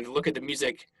look at the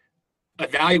music,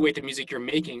 evaluate the music you're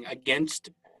making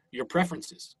against your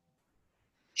preferences.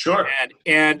 Sure.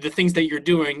 And the things that you're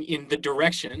doing in the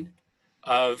direction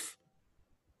of,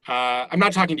 I'm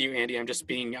not talking to you, Andy, I'm just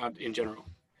speaking out in general.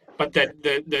 But that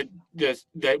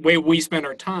the way we spend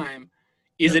our time,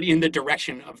 is it in the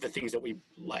direction of the things that we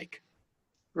like?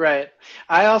 Right.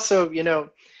 I also, you know,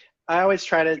 I always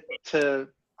try to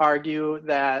argue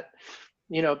that,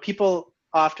 you know, people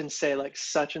often say like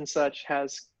such and such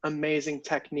has amazing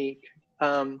technique.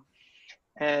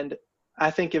 And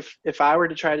I think if I were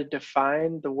to try to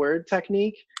define the word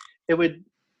technique, it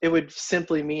would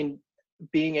simply mean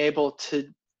being able to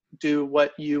do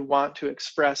what you want to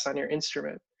express on your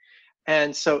instrument.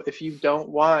 And so if you don't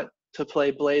want to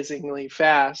play blazingly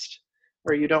fast,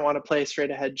 or you don't want to play straight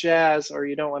ahead jazz, or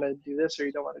you don't want to do this, or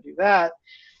you don't want to do that,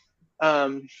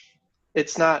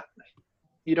 it's not,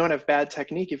 you don't have bad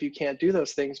technique if you can't do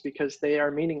those things, because they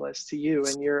are meaningless to you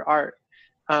and your art.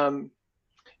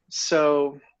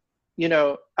 So, you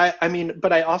know, I mean,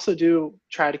 but I also do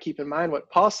try to keep in mind what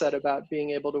Paul said about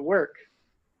being able to work.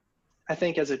 I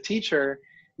think as a teacher,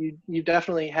 you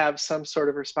definitely have some sort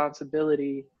of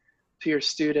responsibility to your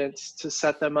students to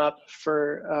set them up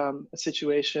for a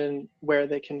situation where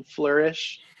they can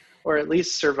flourish or at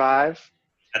least survive.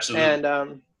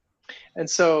 Absolutely. And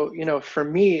so, you know, for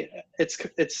me,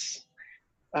 it's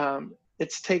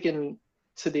taken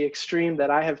to the extreme that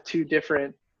I have two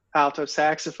different alto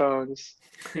saxophones,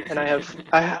 and I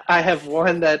have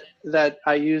one that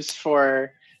I use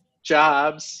for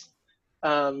jobs,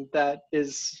 that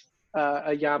is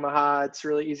a Yamaha. It's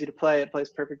really easy to play. It plays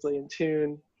perfectly in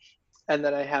tune. And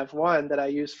then I have one that I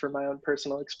use for my own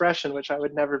personal expression, which I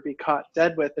would never be caught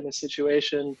dead with in a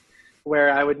situation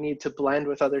where I would need to blend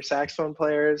with other saxophone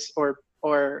players or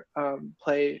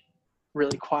play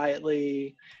really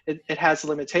quietly. It has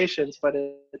limitations, but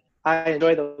I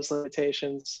enjoy those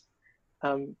limitations.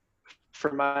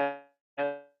 For my,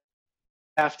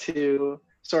 have to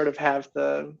sort of have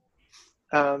the,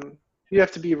 you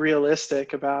have to be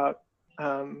realistic about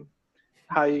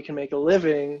how you can make a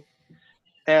living,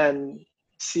 and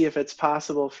see if it's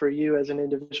possible for you as an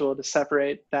individual to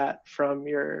separate that from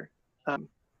your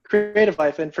creative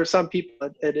life. And for some people,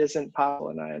 it isn't possible,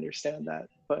 and I understand that.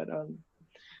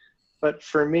 But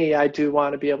for me, I do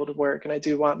want to be able to work, and I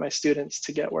do want my students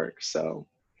to get work. So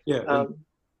yeah,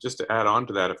 just to add on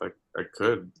to that, if I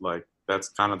could, like, that's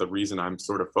kind of the reason I'm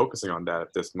sort of focusing on that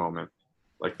at this moment.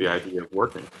 Like, the idea of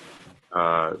working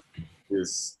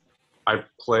is I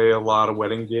play a lot of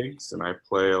wedding gigs, and I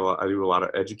do a lot of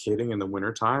educating in the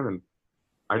wintertime, and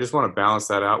I just want to balance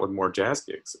that out with more jazz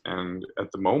gigs. And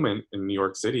at the moment in New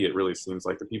York City, it really seems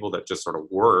like the people that just sort of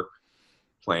work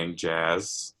playing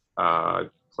jazz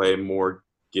play more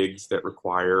gigs that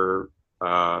require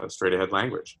straight ahead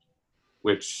language,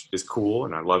 which is cool,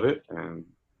 and I love it. And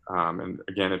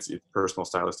again, it's personal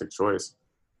stylistic choice.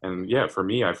 And yeah, for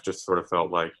me, I've just sort of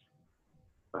felt like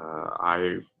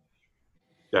I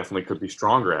definitely could be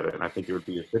stronger at it, and I think it would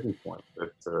be a tipping point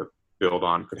that to build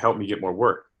on could help me get more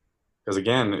work. Because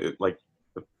again, like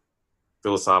the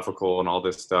philosophical and all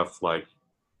this stuff, like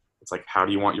it's like, how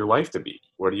do you want your life to be?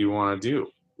 What do you want to do?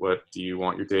 What do you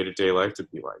want your day-to-day life to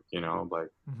be like? You know, like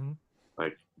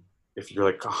like if you're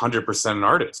like 100% an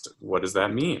artist, what does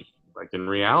that mean? Like in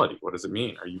reality, what does it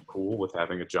mean? Are you cool with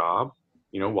having a job,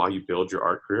 you know, while you build your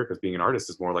art career? Because being an artist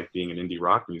is more like being an indie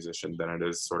rock musician than it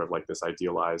is sort of like this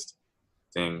idealized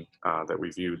thing that we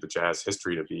view the jazz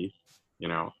history to be, you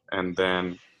know. And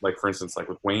then, like, for instance, like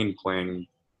with Wayne playing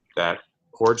that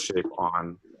chord shape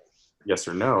on Yes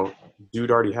or No, dude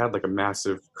already had like a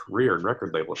massive career and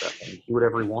record label at that point. Do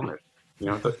whatever he wanted, you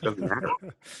know. It doesn't matter.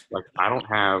 Like, I don't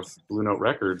have Blue Note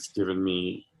Records giving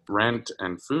me rent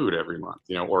and food every month,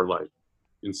 you know, or like,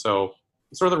 and so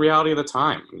it's sort of the reality of the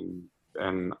time.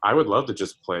 And I would love to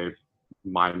just play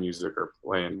my music or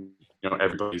play in, you know,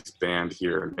 everybody's band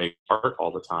here and make art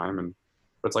all the time.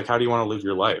 But it's like, how do you want to live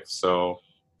your life? So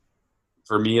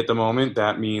for me at the moment,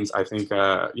 that means I think,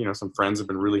 you know, some friends have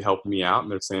been really helping me out,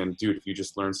 and they're saying, dude, if you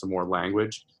just learn some more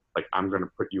language, like, I'm going to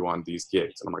put you on these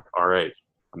gigs. And I'm like, all right,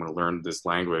 I'm going to learn this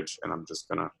language, and I'm just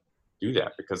going to do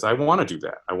that because I want to do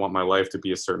that. I want my life to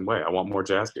be a certain way. I want more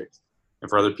jazz gigs. And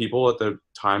for other people at the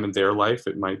time in their life,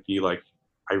 it might be like,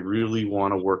 I really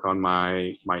want to work on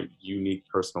my unique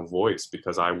personal voice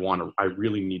because I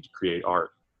really need to create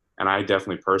art. And I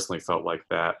definitely personally felt like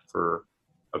that for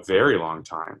a very long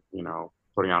time, you know,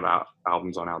 putting out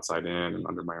albums on Outside In and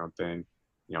Under My Own Thing.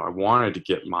 You know, I wanted to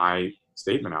get my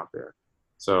statement out there.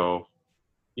 So,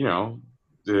 you know,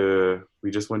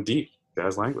 we just went deep,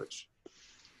 jazz language.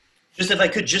 Just if I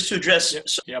could, just to address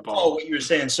Paul, what you were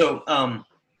saying. So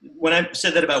when I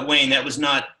said that about Wayne, that was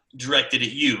not directed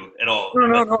at you at all.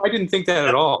 No, I didn't think that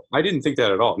at all.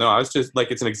 No, I was just like,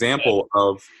 it's an example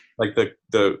of like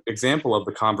the example of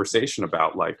the conversation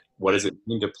about like, what does it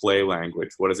mean to play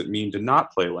language? What does it mean to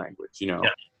not play language? You know,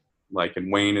 like,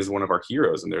 and Wayne is one of our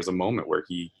heroes, and there's a moment where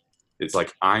it's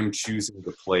like, I'm choosing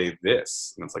to play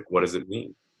this. And it's like, what does it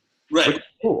mean? Right.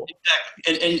 Cool.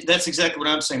 Exactly. And that's exactly what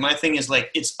I'm saying. My thing is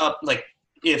like, it's up, like,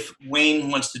 if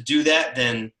Wayne wants to do that,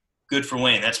 then good for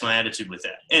Wayne. That's my attitude with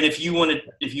that. And if you want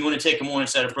to take a more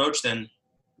inside approach, then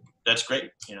that's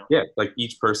great, you know. Yeah, like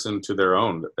each person to their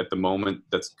own at the moment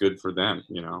that's good for them,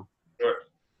 you know. Sure.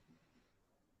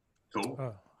 Cool.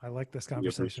 Oh, I like this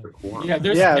conversation. Yeah,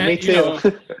 me too. You know,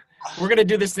 we're gonna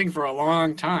do this thing for a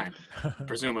long time,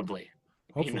 presumably.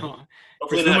 Hopefully. You know,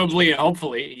 Hopefully presumably and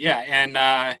hopefully, yeah.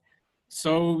 And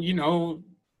so, you know,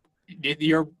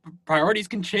 your priorities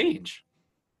can change.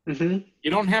 Mm-hmm.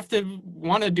 You don't have to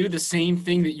want to do the same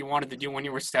thing that you wanted to do when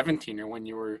you were 17 or when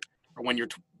you're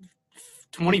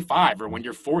 25 or when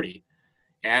you're 40.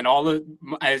 And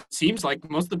it seems like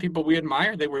most of the people we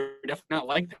admire, they were definitely not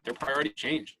like that. Their priority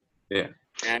changed. Yeah.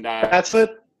 And that's it.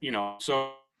 You know,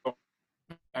 so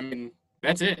I mean,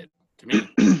 that's it to me.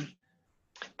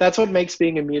 That's what makes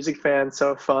being a music fan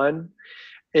so fun,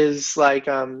 is like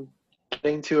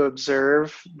getting to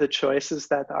observe the choices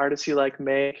that the artists you like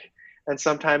make. And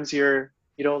sometimes you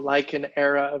don't like an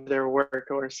era of their work,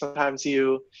 or sometimes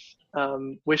you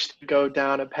wish to go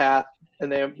down a path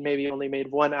and they maybe only made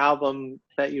one album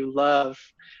that you love.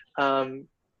 um,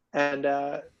 and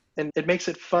it makes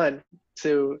it fun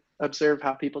to observe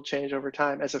how people change over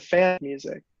time as a fan of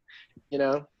music, you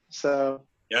know. So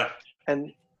Yeah.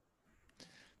 and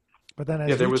But then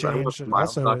Yeah, as there you was I change, watched the it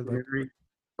Miles also like, documentary.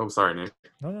 Oh, sorry, Nick.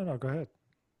 no, go ahead.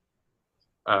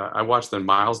 I watched the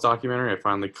Miles documentary. I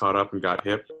finally caught up and got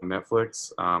hip on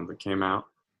Netflix that came out,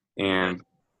 and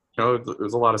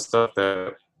there's a lot of stuff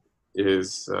that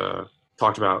is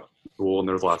talked about cool, and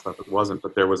there was a lot of stuff that wasn't.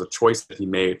 But there was a choice that he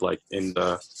made, like in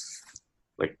the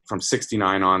from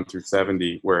 '69 on through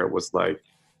 '70, where it was like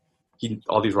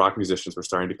all these rock musicians were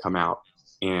starting to come out,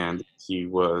 and he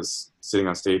was sitting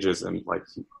on stages, and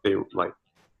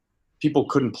people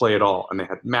couldn't play at all, and they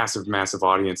had massive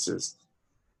audiences.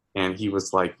 And he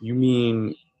was like, "You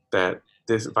mean that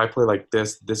if I play like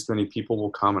this many people will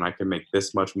come and I can make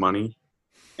this much money?"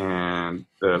 And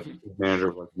the manager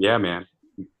was like, "Yeah, man,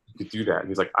 you could do that." And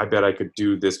he's like, "I bet I could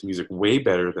do this music way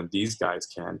better than these guys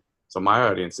can. So my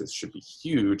audiences should be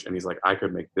huge." And he's like, "I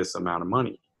could make this amount of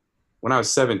money." When I was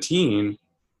 17,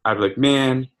 I'd be like,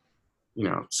 "Man,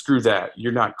 screw that.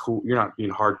 You're not cool. You're not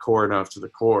being hardcore enough to the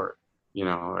core.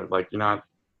 Like you're not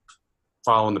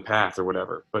following the path or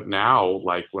whatever." But now,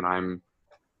 like when I'm,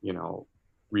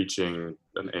 reaching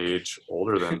an age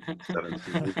older than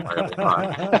 17 by a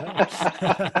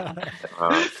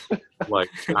lot, like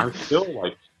I'm still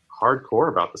like hardcore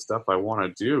about the stuff I want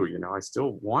to do. I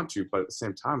still want to, but at the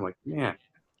same time, like, man,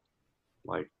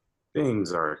 like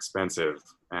things are expensive,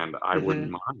 and I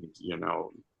wouldn't mind,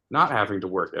 not having to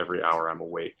work every hour I'm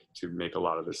awake to make a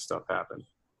lot of this stuff happen.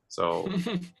 So,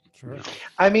 Sure.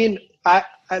 I mean,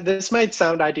 this might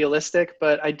sound idealistic,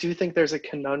 but I do think there's a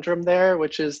conundrum there,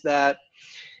 which is that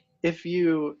if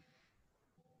you,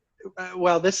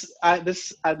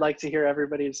 I'd like to hear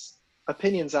everybody's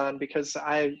opinions on, because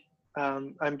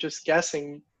I'm just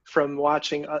guessing from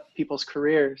watching people's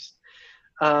careers,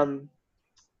 and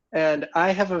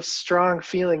I have a strong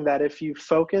feeling that if you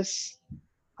focus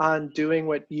on doing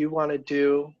what you want to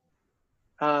do,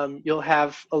 you'll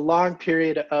have a long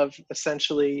period of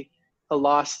essentially a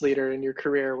loss leader in your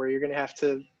career, where you're going to have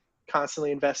to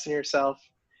constantly invest in yourself,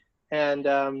 and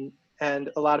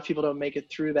a lot of people don't make it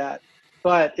through that.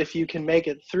 But if you can make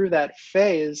it through that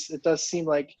phase, it does seem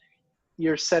like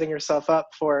you're setting yourself up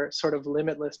for sort of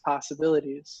limitless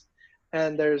possibilities.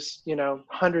 And there's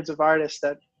hundreds of artists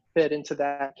that fit into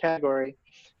that category.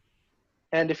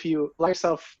 And if you allow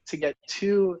yourself to get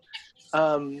too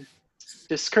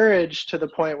discouraged to the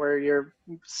point where your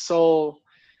sole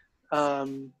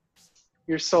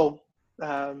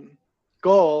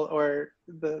goal, or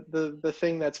the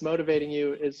thing that's motivating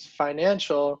you, is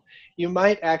financial, you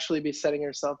might actually be setting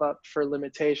yourself up for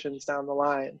limitations down the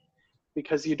line,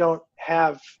 because you don't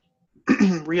have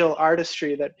real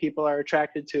artistry that people are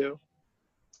attracted to.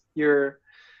 You're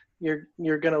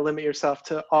going to limit yourself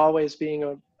to always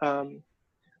being a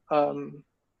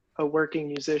working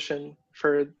musician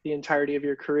for the entirety of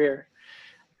your career.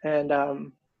 And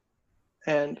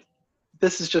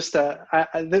this is just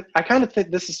I kind of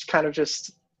think this is kind of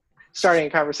just starting a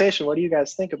conversation. What do you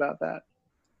guys think about that?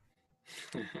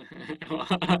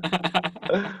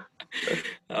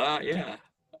 Yeah.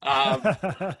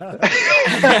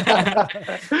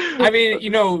 I mean,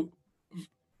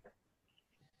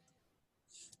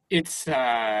 it's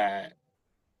I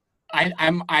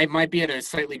might be at a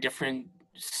slightly different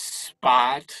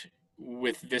spot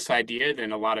with this idea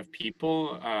than a lot of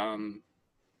people.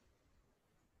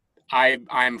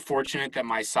 I'm fortunate that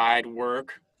my side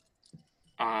work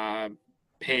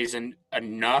pays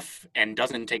enough and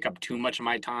doesn't take up too much of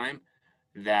my time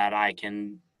that I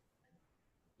can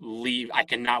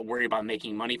not worry about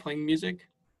making money playing music.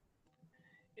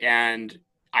 And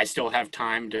I still have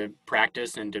time to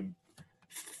practice and to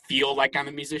feel like I'm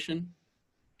a musician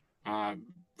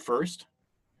first.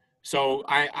 So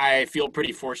I feel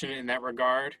pretty fortunate in that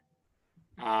regard.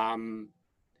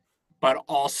 But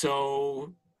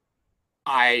also,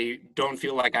 I don't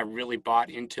feel like I really bought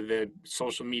into the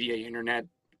social media internet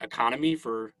economy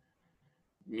for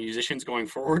musicians going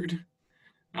forward.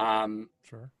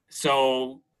 Sure.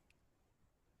 So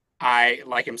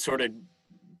I'm sort of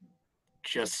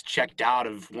just checked out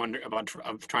of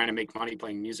trying to make money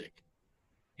playing music.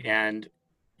 And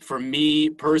for me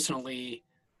personally,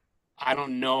 I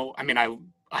don't know. I mean, I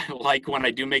like when I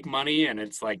do make money, and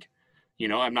it's like,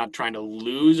 I'm not trying to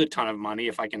lose a ton of money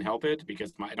if I can help it,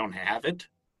 because I don't have it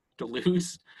to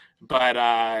lose.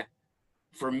 But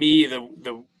for me,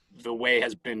 the way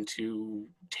has been to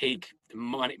take the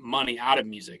money out of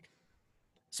music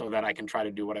so that I can try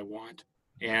to do what I want.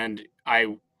 And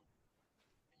I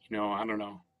don't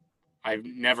know. I've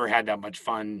never had that much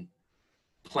fun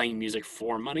playing music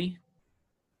for money,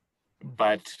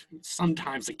 but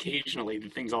sometimes, occasionally, the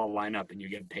things all line up and you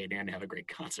get paid and have a great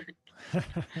concert.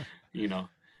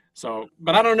 So,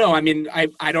 but I don't know. I mean, I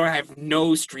have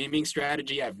no streaming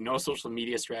strategy. I have no social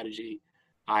media strategy.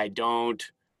 I don't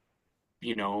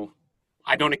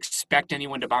expect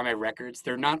anyone to buy my records.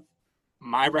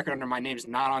 My record under my name is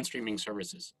not on streaming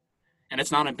services, and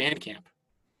it's not on Bandcamp.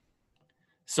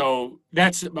 So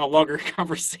that's a longer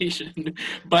conversation,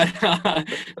 but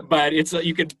it's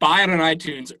you could buy it on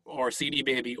iTunes or CD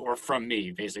Baby or from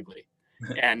me, basically,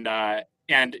 and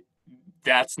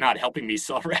that's not helping me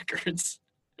sell records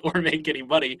or make any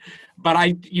money. But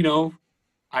I'm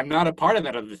not a part of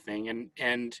that other thing,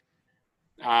 and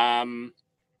that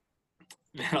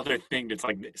other thing that's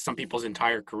like some people's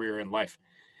entire career in life,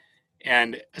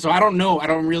 and so I don't know. I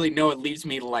don't really know. It leaves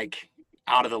me like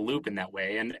out of the loop in that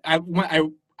way, and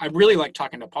I really like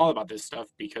talking to Paul about this stuff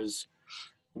because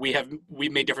we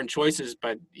made different choices,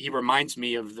 but he reminds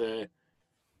me of the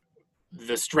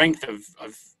strength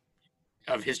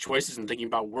of his choices and thinking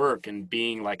about work and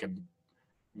being like a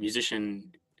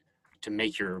musician to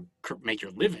make your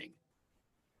living.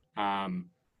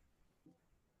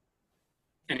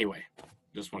 Anyway,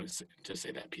 just wanted to say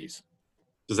that piece.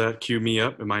 Does that cue me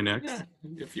up? Am I next? Yeah,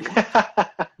 if you want.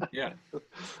 Yeah.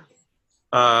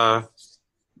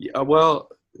 Yeah. Well,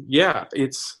 yeah.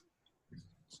 It's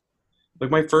like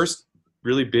my first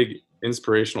really big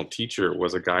inspirational teacher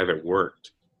was a guy that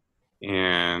worked,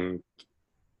 and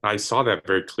I saw that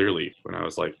very clearly when I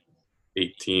was like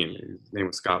 18. His name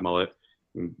was Scott Mullett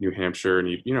in New Hampshire, and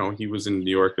he was in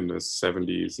New York in the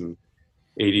 70s and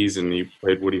 80s, and he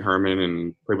played Woody Herman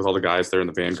and played with all the guys there in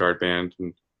the Vanguard band. And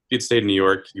if he'd stayed in New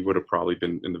York, he would have probably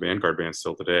been in the Vanguard band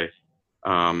still today.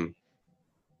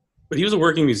 But he was a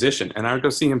working musician, and I would go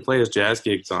see him play his jazz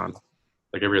gigs on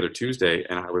like every other Tuesday,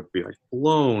 and I would be like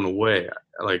blown away,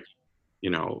 like,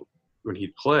 when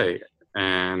he'd play.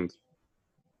 And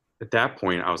at that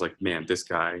point, I was like, man, this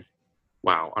guy,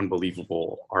 wow,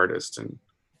 unbelievable artist and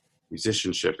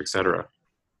musicianship, etc.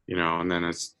 And then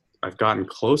as I've gotten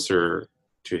closer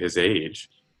to his age,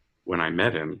 when I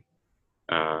met him,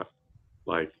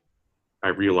 like I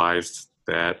realized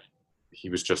that he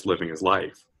was just living his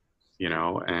life,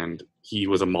 and he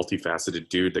was a multifaceted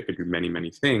dude that could do many, many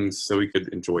things so he could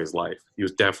enjoy his life. He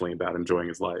was definitely about enjoying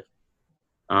his life.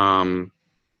 And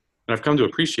I've come to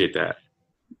appreciate that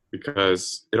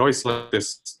because it always like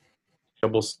this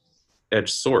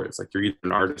double-edged sword. It's like you're either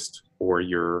an artist or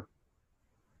you're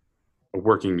a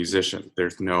working musician.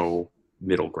 There's no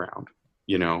middle ground,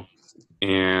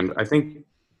 And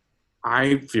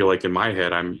I feel like in my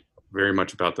head, I'm very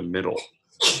much about the middle.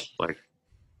 Like,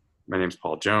 my name's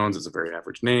Paul Jones. It's a very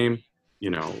average name,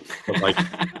 but like,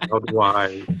 how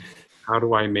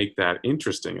do I make that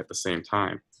interesting at the same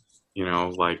time?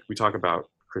 Like we talk about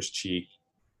Chris Cheek,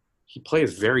 he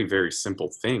plays very, very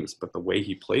simple things, but the way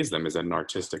he plays them is at an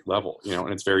artistic level,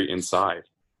 and it's very inside.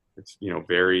 It's,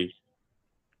 very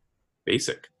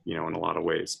basic, in a lot of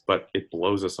ways, but it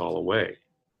blows us all away.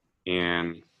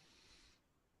 And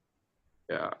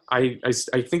I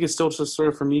think it still just sort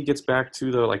of, for me, gets back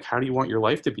to the, like, how do you want your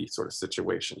life to be sort of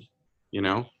situation,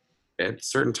 At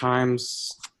certain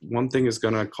times, one thing is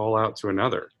going to call out to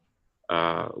another.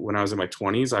 When I was in my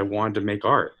 20s, I wanted to make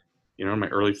art. In my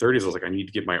early 30s, I was like, I need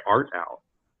to get my art out,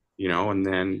 and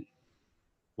then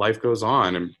life goes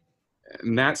on. And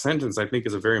that sentence, I think,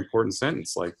 is a very important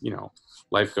sentence. Like,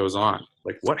 life goes on.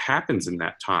 Like, what happens in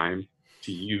that time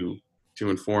to you to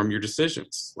inform your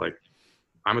decisions? Like,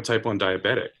 I'm a type 1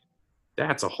 diabetic.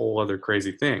 That's a whole other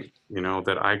crazy thing,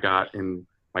 that I got in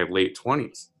my late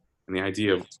 20s. And the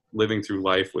idea of living through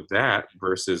life with that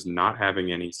versus not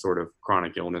having any sort of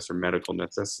chronic illness or medical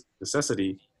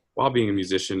necessity while being a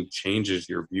musician changes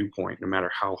your viewpoint, no matter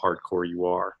how hardcore you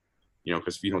are,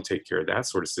 because if you don't take care of that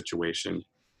sort of situation,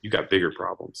 you got bigger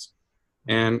problems.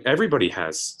 And everybody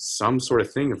has some sort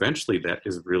of thing eventually that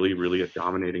is really, really a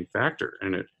dominating factor.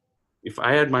 And if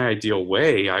I had my ideal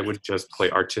way, I would just play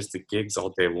artistic gigs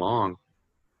all day long,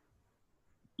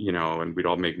 and we'd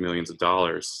all make millions of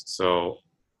dollars. So,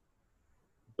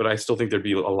 but I still think there'd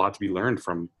be a lot to be learned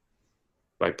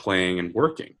by playing and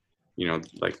working,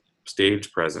 like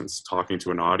stage presence, talking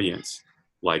to an audience,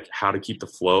 like how to keep the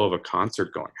flow of a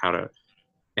concert going, how to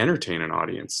entertain an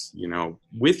audience,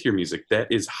 with your music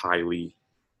that is highly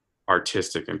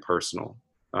artistic and personal.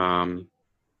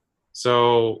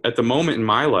 So at the moment in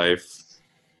my life,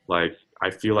 like, I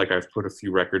feel like I've put a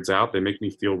few records out. They make me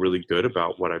feel really good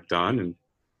about what I've done. And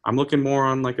I'm looking more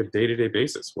on like a day-to-day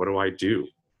basis. What do I do?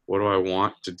 What do I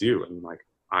want to do? And like,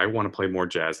 I want to play more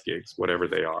jazz gigs, whatever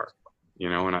they are, you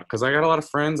know, and because I got a lot of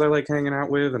friends I like hanging out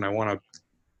with, and I want to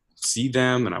see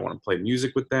them, and I want to play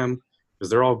music with them because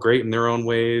they're all great in their own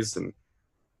ways. And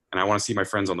I want to see my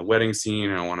friends on the wedding scene,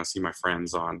 and I want to see my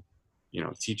friends on, you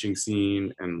know, teaching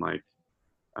scene. And like,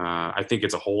 I think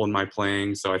it's a hole in my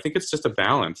playing. So I think it's just a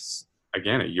balance.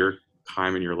 Again, at your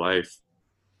time in your life,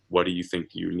 what do you think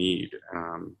you need?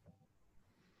 And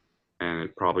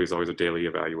it probably is always a daily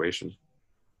evaluation.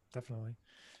 Definitely.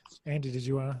 Andy, did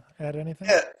you want to add anything?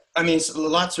 Yeah, I mean, it's a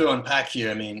lot to unpack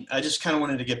here. I mean, I just kind of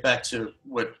wanted to get back to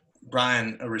what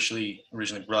Brian originally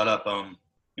brought up.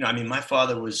 You know, I mean, my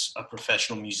father was a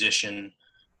professional musician,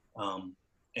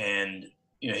 and,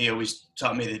 you know, he always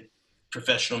taught me that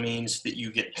professional means that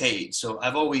you get paid. So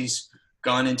I've always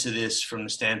gone into this from the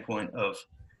standpoint of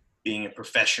being a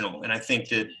professional. And I think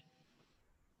that,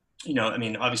 you know, I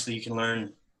mean, obviously you can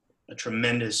learn a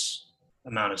tremendous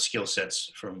amount of skill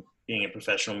sets from being a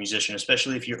professional musician,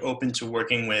 especially if you're open to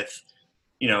working with,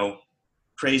 you know,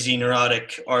 crazy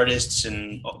neurotic artists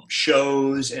and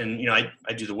shows. And, you know,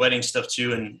 I do the wedding stuff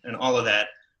too, and all of that.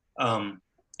 And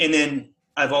then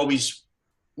I've always,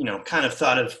 you know, kind of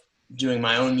thought of doing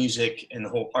my own music, and the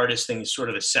whole artist thing is sort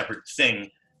of a separate thing.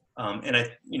 And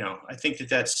I think that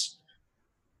that's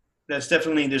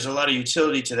definitely, there's a lot of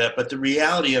utility to that. But the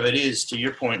reality of it is, to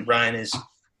your point, Brian, is,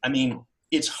 I mean,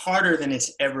 it's harder than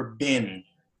it's ever been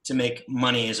to make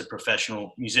money as a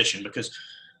professional musician, because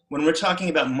when we're talking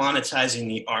about monetizing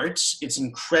the arts, it's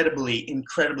incredibly,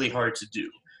 incredibly hard to do.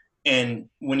 And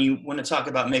when you want to talk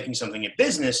about making something a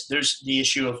business, there's the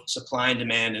issue of supply and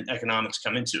demand, and economics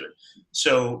come into it.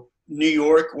 So New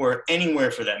York, or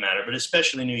anywhere for that matter, but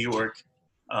especially New York,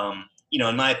 you know,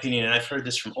 in my opinion, and I've heard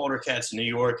this from older cats in New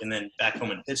York and then back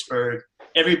home in Pittsburgh,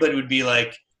 everybody would be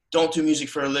like, don't do music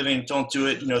for a living, don't do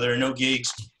it, you know, there are no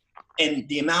gigs. And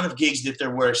the amount of gigs that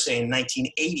there were, say, in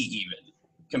 1980 even,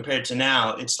 compared to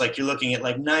now, it's like you're looking at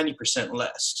like 90%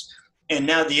 less. And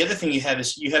now the other thing you have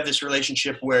is you have this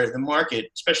relationship where the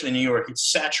market, especially in New York, it's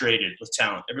saturated with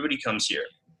talent. Everybody comes here,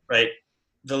 right?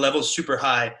 The level's super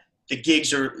high. The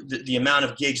gigs are, the amount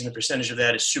of gigs and the percentage of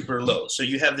that is super low. So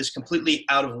you have this completely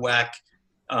out of whack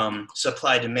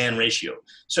supply-demand ratio.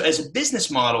 So as a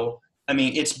business model, I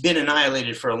mean, it's been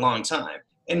annihilated for a long time.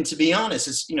 And to be honest,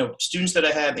 it's, you know, students that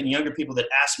I have and younger people that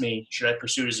ask me, should I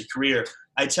pursue it as a career?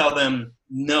 I tell them,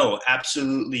 no,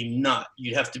 absolutely not.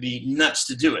 You'd have to be nuts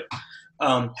to do it.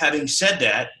 Having said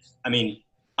that, I mean,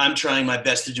 I'm trying my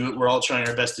best to do it. We're all trying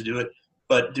our best to do it.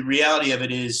 But the reality of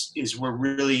it is we're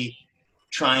really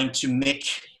trying to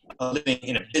make a living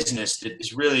in a business that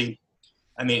is really,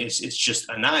 I mean, it's just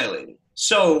annihilated.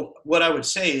 So what I would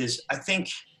say is, I think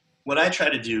what I try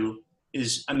to do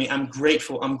is, I mean, I'm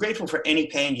grateful for any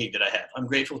paying gig that I have. I'm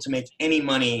grateful to make any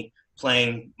money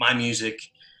playing my music.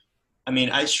 I mean,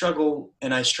 I struggle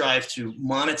and I strive to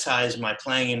monetize my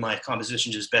playing and my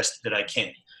compositions as best that I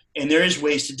can. And there is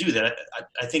ways to do that.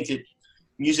 I think that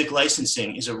music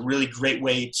licensing is a really great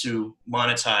way to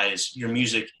monetize your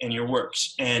music and your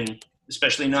works. And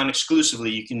especially non-exclusively,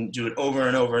 you can do it over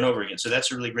and over and over again. So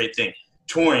that's a really great thing.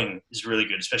 Touring is really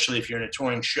good, especially if you're in a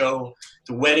touring show.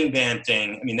 The wedding band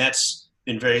thing, I mean, that's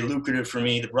been very lucrative for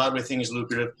me. The Broadway thing is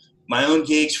lucrative. My own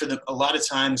gigs, a lot of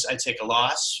times I take a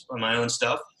loss on my own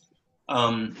stuff.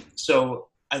 So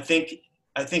I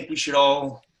think we should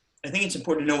all, I think it's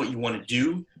important to know what you want to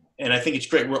do. And I think it's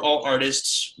great. We're all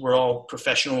artists. We're all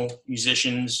professional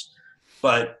musicians.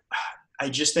 But I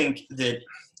just think that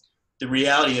the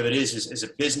reality of it is as a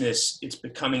business, it's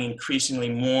becoming increasingly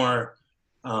more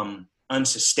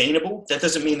unsustainable. That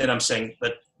doesn't mean that I'm saying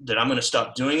that I'm going to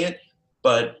stop doing it.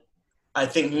 But I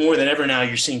think more than ever now,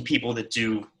 you're seeing people that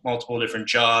do multiple different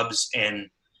jobs, and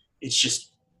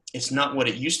it's not what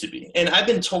it used to be. And I've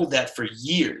been told that for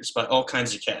years by all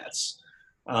kinds of cats.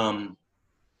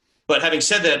 But having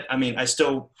said that, I mean,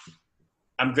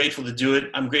 I'm grateful to do it.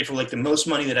 I'm grateful, like the most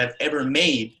money that I've ever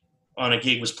made on a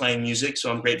gig was playing music. So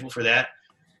I'm grateful for that.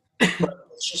 But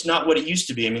it's just not what it used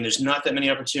to be. I mean, there's not that many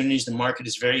opportunities. The market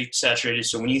is very saturated.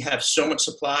 So when you have so much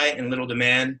supply and little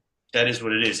demand, that is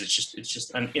what it is. It's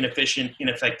just an inefficient,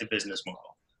 ineffective business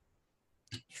model.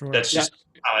 Sure. That's just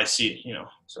how I see it, you know.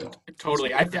 So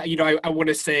Totally. I want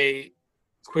to say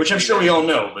quickly, which I'm sure we all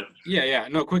know,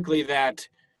 but quickly that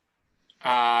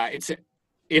it's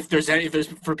if there's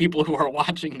for people who are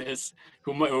watching this,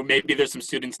 who maybe there's some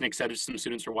students, Nick said some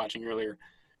students were watching earlier,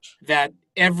 that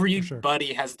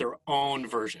everybody has their own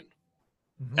version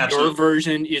Mhm. Your Absolutely.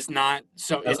 version is not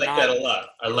so. I Is like not that a lot.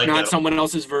 I like not that. someone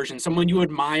else's version. Someone you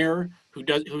admire who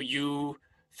you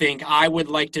think I would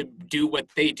like to do what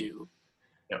they do.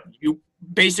 Yeah. You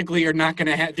basically are not going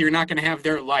to have. You're not going to have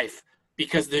their life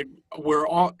because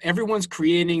everyone's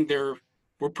creating their.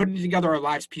 We're putting together our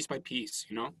lives piece by piece,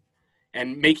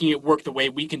 and making it work the way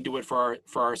we can do it for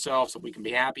ourselves, so we can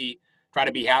be happy, try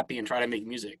to be happy, and try to make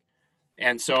music.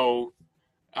 And so,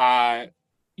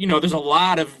 there's a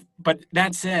lot of. But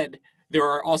that said, there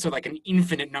are also like an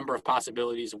infinite number of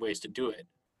possibilities of ways to do it.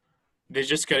 There's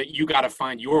just you got to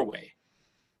find your way.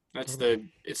 It's the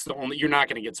only, you're not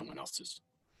going to get someone else's.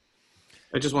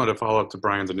 I just wanted to follow up to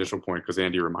Brian's initial point because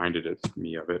Andy reminded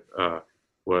me of it.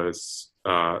 Was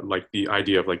like the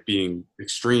idea of like being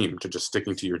extreme to just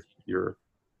sticking to your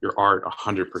art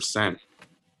 100%.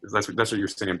 That's what you're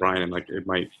saying, Brian. And like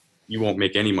you won't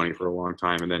make any money for a long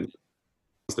time, and then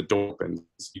once the door opens,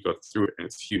 you go through it, and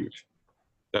it's huge.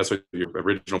 That's what your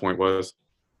original point was.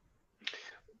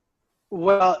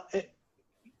 Well,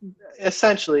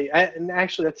 essentially, and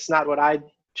actually, that's not what I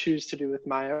choose to do with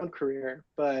my own career,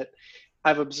 but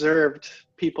I've observed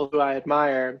people who I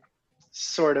admire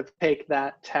sort of take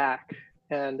that tack,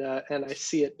 and I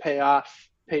see it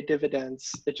pay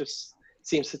dividends. It just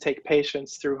seems to take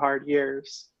patience through hard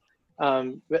years,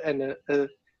 and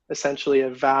essentially a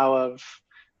vow of,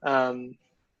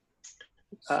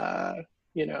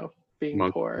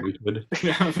 being poor.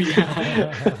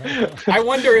 I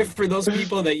wonder if for those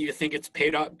people that you think it's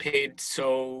paid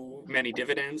so many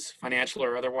dividends, financial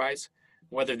or otherwise,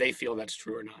 whether they feel that's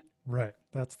true or not. Right.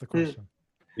 That's the question.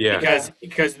 Yeah.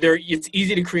 Because it's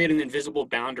easy to create an invisible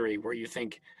boundary where you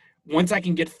think, once I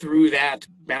can get through that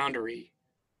boundary,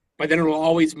 but then it will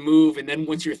always move. And then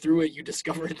once you're through it, you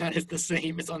discover that it's the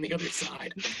same as on the other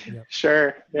side. Yep.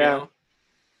 Sure. Yeah.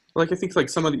 Like I think like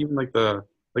some of the, even like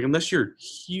unless you're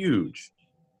huge,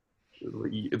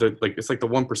 like it's like the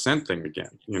 1% thing again.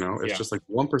 It's just like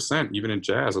 1%, even in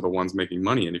jazz, are the ones making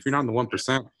money. And if you're not in the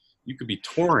 1%, you could be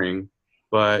touring,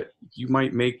 but you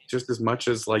might make just as much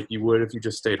as like you would if you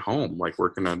just stayed home, like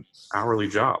working an hourly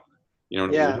job.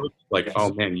 Yeah. Like,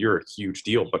 oh man, you're a huge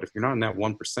deal. But if you're not in that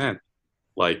 1%,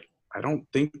 like I don't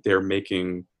think they're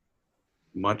making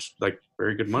much, like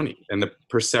very good money. And the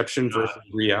perception versus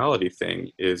reality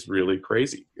thing is really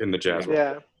crazy in the jazz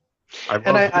world. Yeah.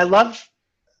 And I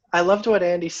loved what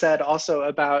Andy said also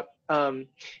about,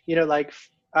 like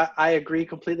I agree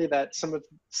completely that some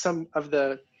of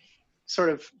the sort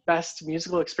of best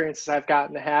musical experiences I've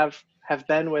gotten to have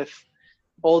been with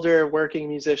older working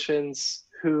musicians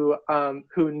who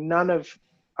none of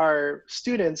our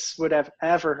students would have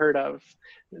ever heard of.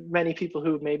 Many people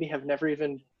who maybe have never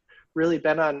even really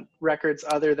been on records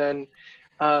other than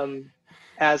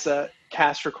as a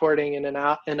cast recording in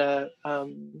a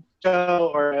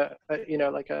show, or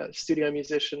like a studio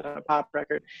musician on a pop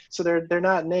record. So they're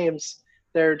not names.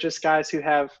 They're just guys who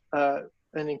have an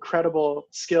incredible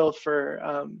skill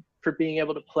for being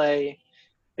able to play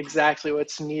exactly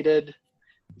what's needed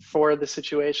for the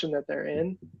situation that they're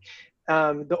in.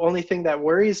 The only thing that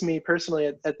worries me personally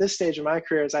at this stage of my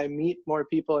career, as I meet more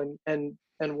people and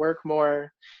work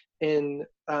more in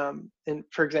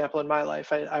for example, in my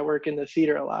life, I work in the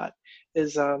theater a lot,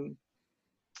 is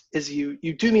you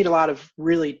do meet a lot of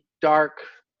really dark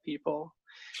people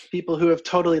who have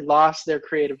totally lost their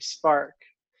creative spark.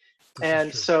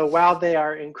 And so while they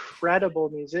are incredible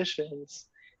musicians,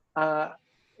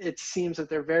 it seems that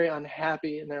they're very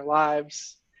unhappy in their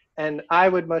lives. And I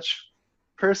would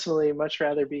personally much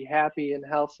rather be happy and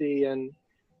healthy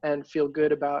and feel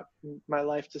good about my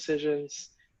life decisions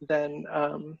than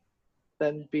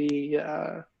be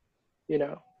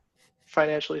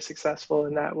financially successful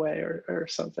in that way or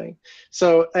something.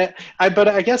 So but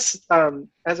I guess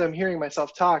as I'm hearing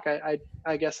myself talk,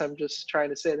 I guess I'm just trying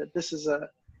to say that this is a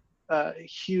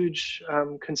huge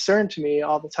concern to me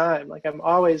all the time. Like I'm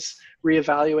always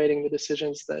reevaluating the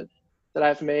decisions that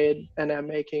I've made and am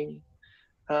making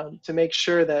to make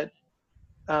sure that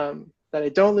I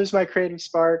don't lose my creative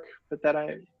spark, but that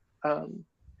I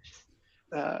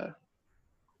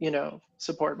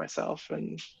support myself.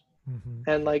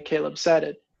 And like Caleb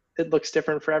said, it looks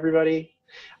different for everybody.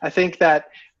 I think that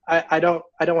I don't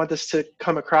want this to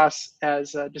come across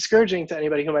as discouraging to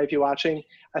anybody who might be watching.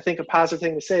 I think a positive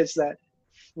thing to say is that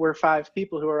we're 5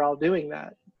 people who are all doing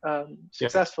that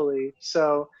successfully.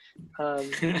 So,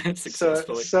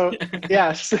 Successfully. so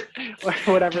yes,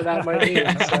 whatever that might mean.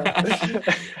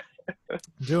 So.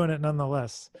 Doing it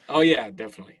nonetheless. Oh yeah,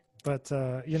 definitely. But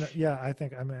I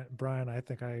think Brian, I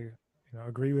think I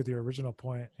agree with your original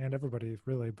point, and everybody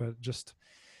really, but just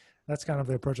that's kind of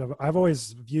the approach I've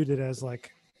always viewed it as.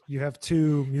 Like, you have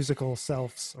two musical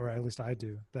selves, or at least I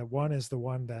do. That one is the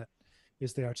one that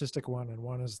is the artistic one, and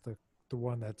one is the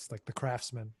one that's like the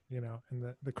craftsman,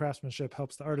 and the craftsmanship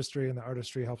helps the artistry, and the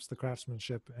artistry helps the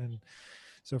craftsmanship. And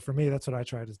so for me, that's what I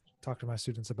try to talk to my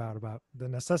students about the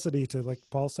necessity to, like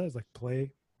Paul says, like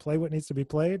play what needs to be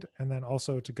played, and then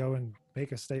also to go and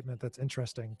make a statement that's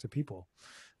interesting to people.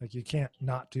 Like you can't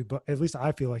not do both. At least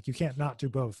I feel like you can't not do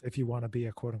both if you want to be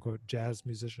a quote unquote jazz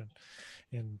musician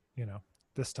in,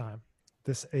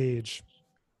 this age.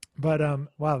 But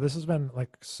wow, this has been like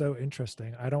so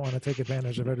interesting. I don't want to take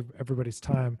advantage of everybody's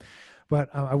time,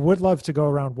 but I would love to go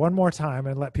around one more time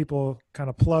and let people kind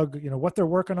of plug, what they're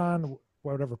working on,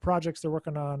 whatever projects they're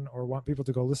working on, or want people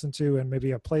to go listen to, and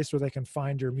maybe a place where they can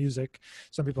find your music.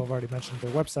 Some people have already mentioned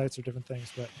their websites or different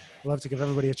things, but I'd love to give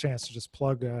everybody a chance to just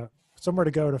plug somewhere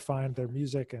to go to find their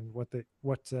music and what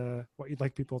you'd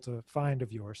like people to find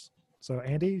of yours. So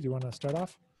Andy, do you want to start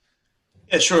off?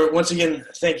 Yeah, sure. Once again,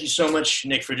 thank you so much,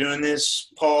 Nick, for doing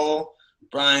this. Paul,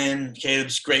 Brian, Caleb,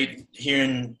 it's great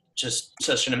hearing just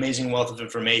such an amazing wealth of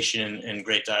information and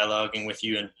great dialoguing with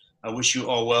you. And I wish you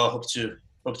all well. Hope to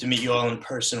meet you all in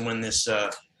person when this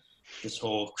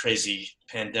whole crazy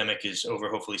pandemic is over,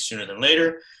 hopefully sooner than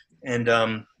later. And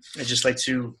I'd just like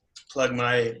to plug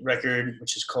my record,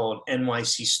 which is called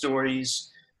NYC Stories,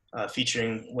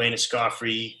 featuring Wayne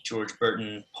Escoffrey, George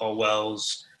Burton, Paul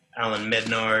Wells, Alan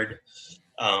Mednard,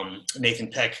 Nathan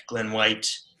Peck, Glenn White,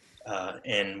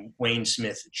 and Wayne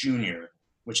Smith Jr.,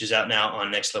 which is out now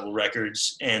on Next Level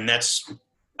Records. And that's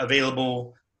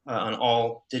available on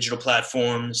all digital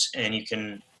platforms, and you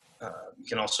can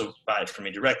also buy it from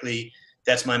me directly.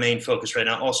 That's my main focus right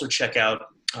now. Also check out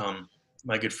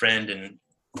my good friend and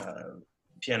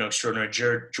piano extraordinary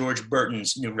George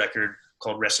Burton's new record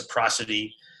called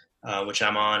Reciprocity, which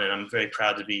I'm on, and I'm very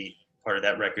proud to be part of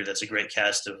that record. That's a great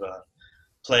cast of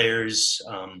players,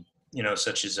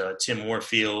 such as Tim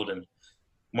Warfield, and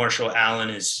Marshall Allen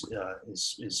is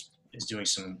doing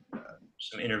some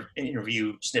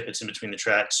interview snippets in between the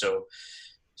tracks. So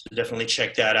definitely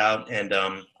check that out, and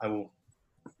I will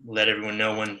let everyone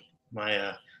know when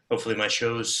hopefully my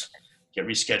shows get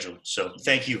rescheduled. So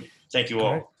thank you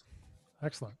all. Great.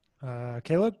 Excellent.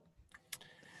 Caleb?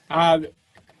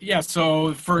 Yeah,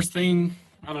 so first thing,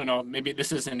 I don't know, maybe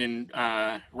this isn't in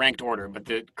ranked order, but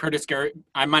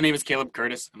my name is Caleb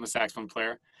Curtis. I'm a saxophone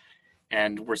player,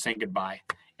 and we're saying goodbye.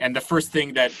 And the first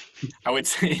thing that I would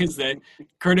say is that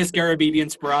Curtis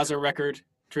Garabedian Speraza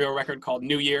trio record called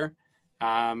New Year,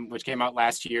 which came out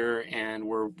last year, and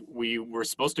we were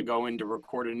supposed to go in to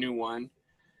record a new one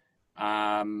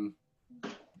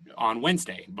on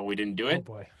Wednesday, but we didn't do it. Oh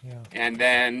boy, yeah. And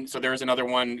then, so there's another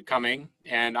one coming,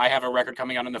 and I have a record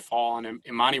coming out in the fall on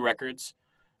Imani Records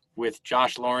with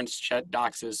Josh Lawrence, Chet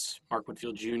Doxis, Mark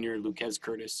Whitfield Jr., Lucas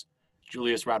Curtis,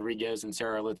 Julius Rodriguez, and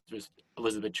Sarah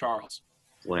Elizabeth Charles.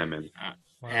 Lemon.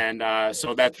 Wow. And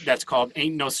so that's called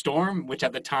Ain't No Storm, which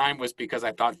at the time was because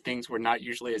I thought things were not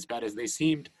usually as bad as they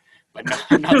seemed. But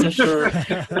I'm not so sure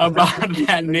about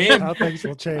that name. How things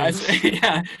will change.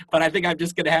 Yeah, but I think I'm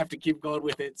just going to have to keep going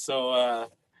with it. So,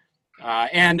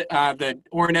 and the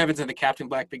Orrin Evans and the Captain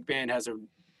Black Big Band has a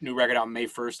new record out May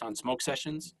 1st on Smoke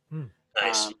Sessions.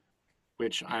 Nice.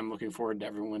 Which I'm looking forward to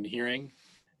everyone hearing.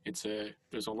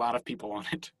 There's a lot of people on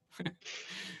it.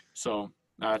 So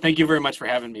thank you very much for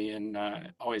having me, and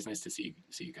always nice to see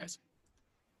you guys.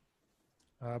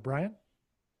 Brian?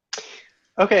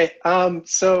 Okay,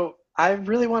 so I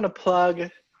really want to plug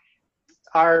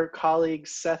our colleague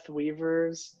Seth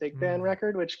Weaver's Big Band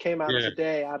record, which came out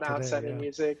today on Outside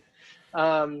Music,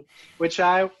 which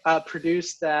I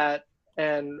produced that,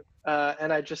 and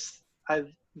I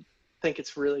think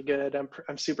it's really good.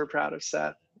 I'm super proud of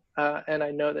Seth, and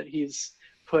I know that he's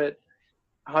put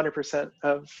 100%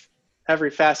 of every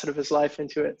facet of his life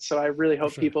into it. So I really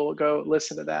hope people will go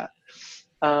listen to that.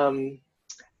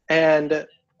 And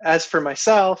as for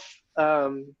myself,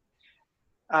 I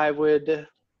have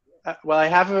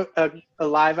a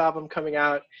live album coming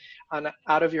out on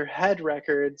Out of Your Head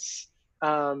Records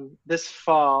this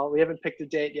fall. We haven't picked a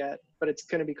date yet, but it's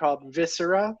going to be called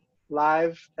Viscera,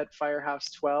 live at Firehouse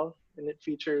 12. And it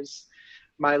features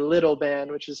my little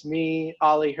band, which is me,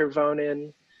 Ollie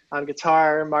Hervonen on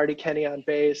guitar, Marty Kenny on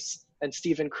bass, and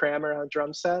Stephen Kramer on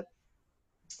drum set.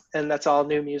 And that's all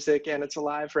new music, and it's a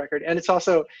live record. And it's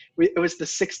also, it was the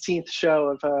 16th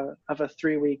show of a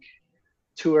 3-week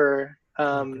tour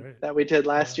that we did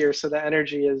last year. So the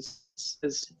energy is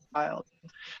wild.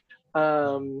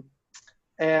 Do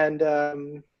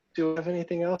we have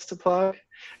anything else to plug?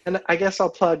 And I guess I'll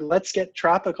plug Let's Get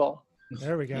Tropical.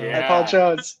 There we go. By Paul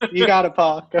Jones. You got it,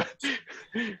 Paul.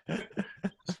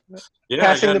 Yeah,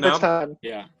 Passing the baton.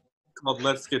 Yeah. called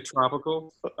Let's Get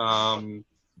Tropical.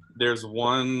 There's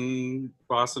one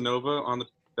bossa nova on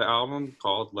the album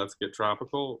called Let's Get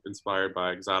Tropical, inspired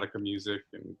by exotica music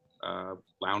and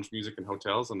lounge music in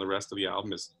hotels, and the rest of the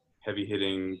album is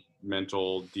heavy-hitting,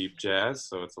 mental, deep jazz,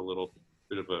 so it's a little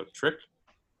bit of a trick,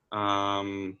 but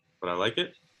I like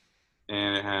it.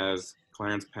 And it has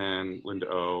Clarence Penn, Linda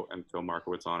O, and Phil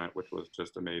Markowitz on it, which was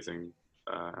just amazing.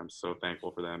 I'm so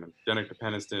thankful for them. And Danica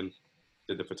Peniston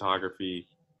did the photography,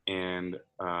 and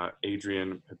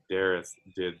Adrian Pederis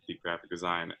did the graphic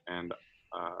design. And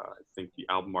I think the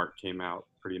album art came out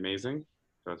pretty amazing,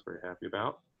 which I was very happy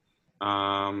about.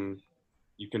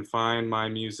 You can find my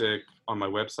music on my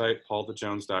website,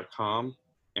 paulthejones.com.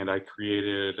 And I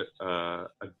created a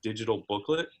digital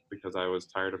booklet because I was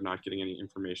tired of not getting any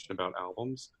information about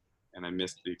albums, and I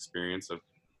missed the experience of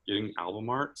getting album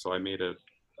art. So I made a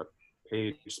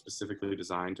page specifically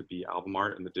designed to be album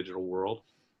art in the digital world.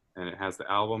 And it has the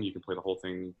album. You can play the whole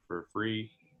thing for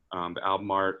free. The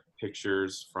album art,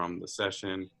 pictures from the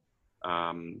session,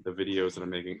 the videos that I'm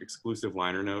making, exclusive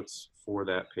liner notes for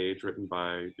that page written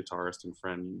by guitarist and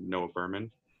friend Noah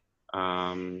Berman.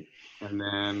 And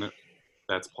then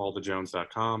that's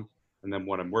paulthejones.com. And then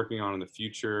what I'm working on in the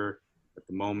future at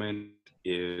the moment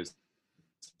is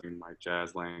my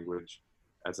jazz language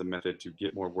as a method to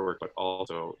get more work, but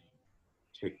also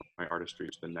take my artistry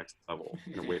to the next level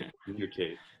in a way to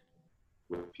communicate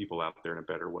with people out there in a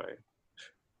better way.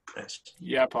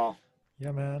 Yeah, Paul.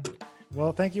 Yeah, man.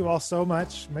 Well, thank you all so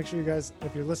much. Make sure you guys,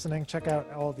 if you're listening, check out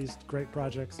all these great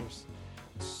projects. There's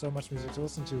so much music to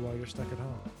listen to while you're stuck at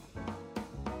home.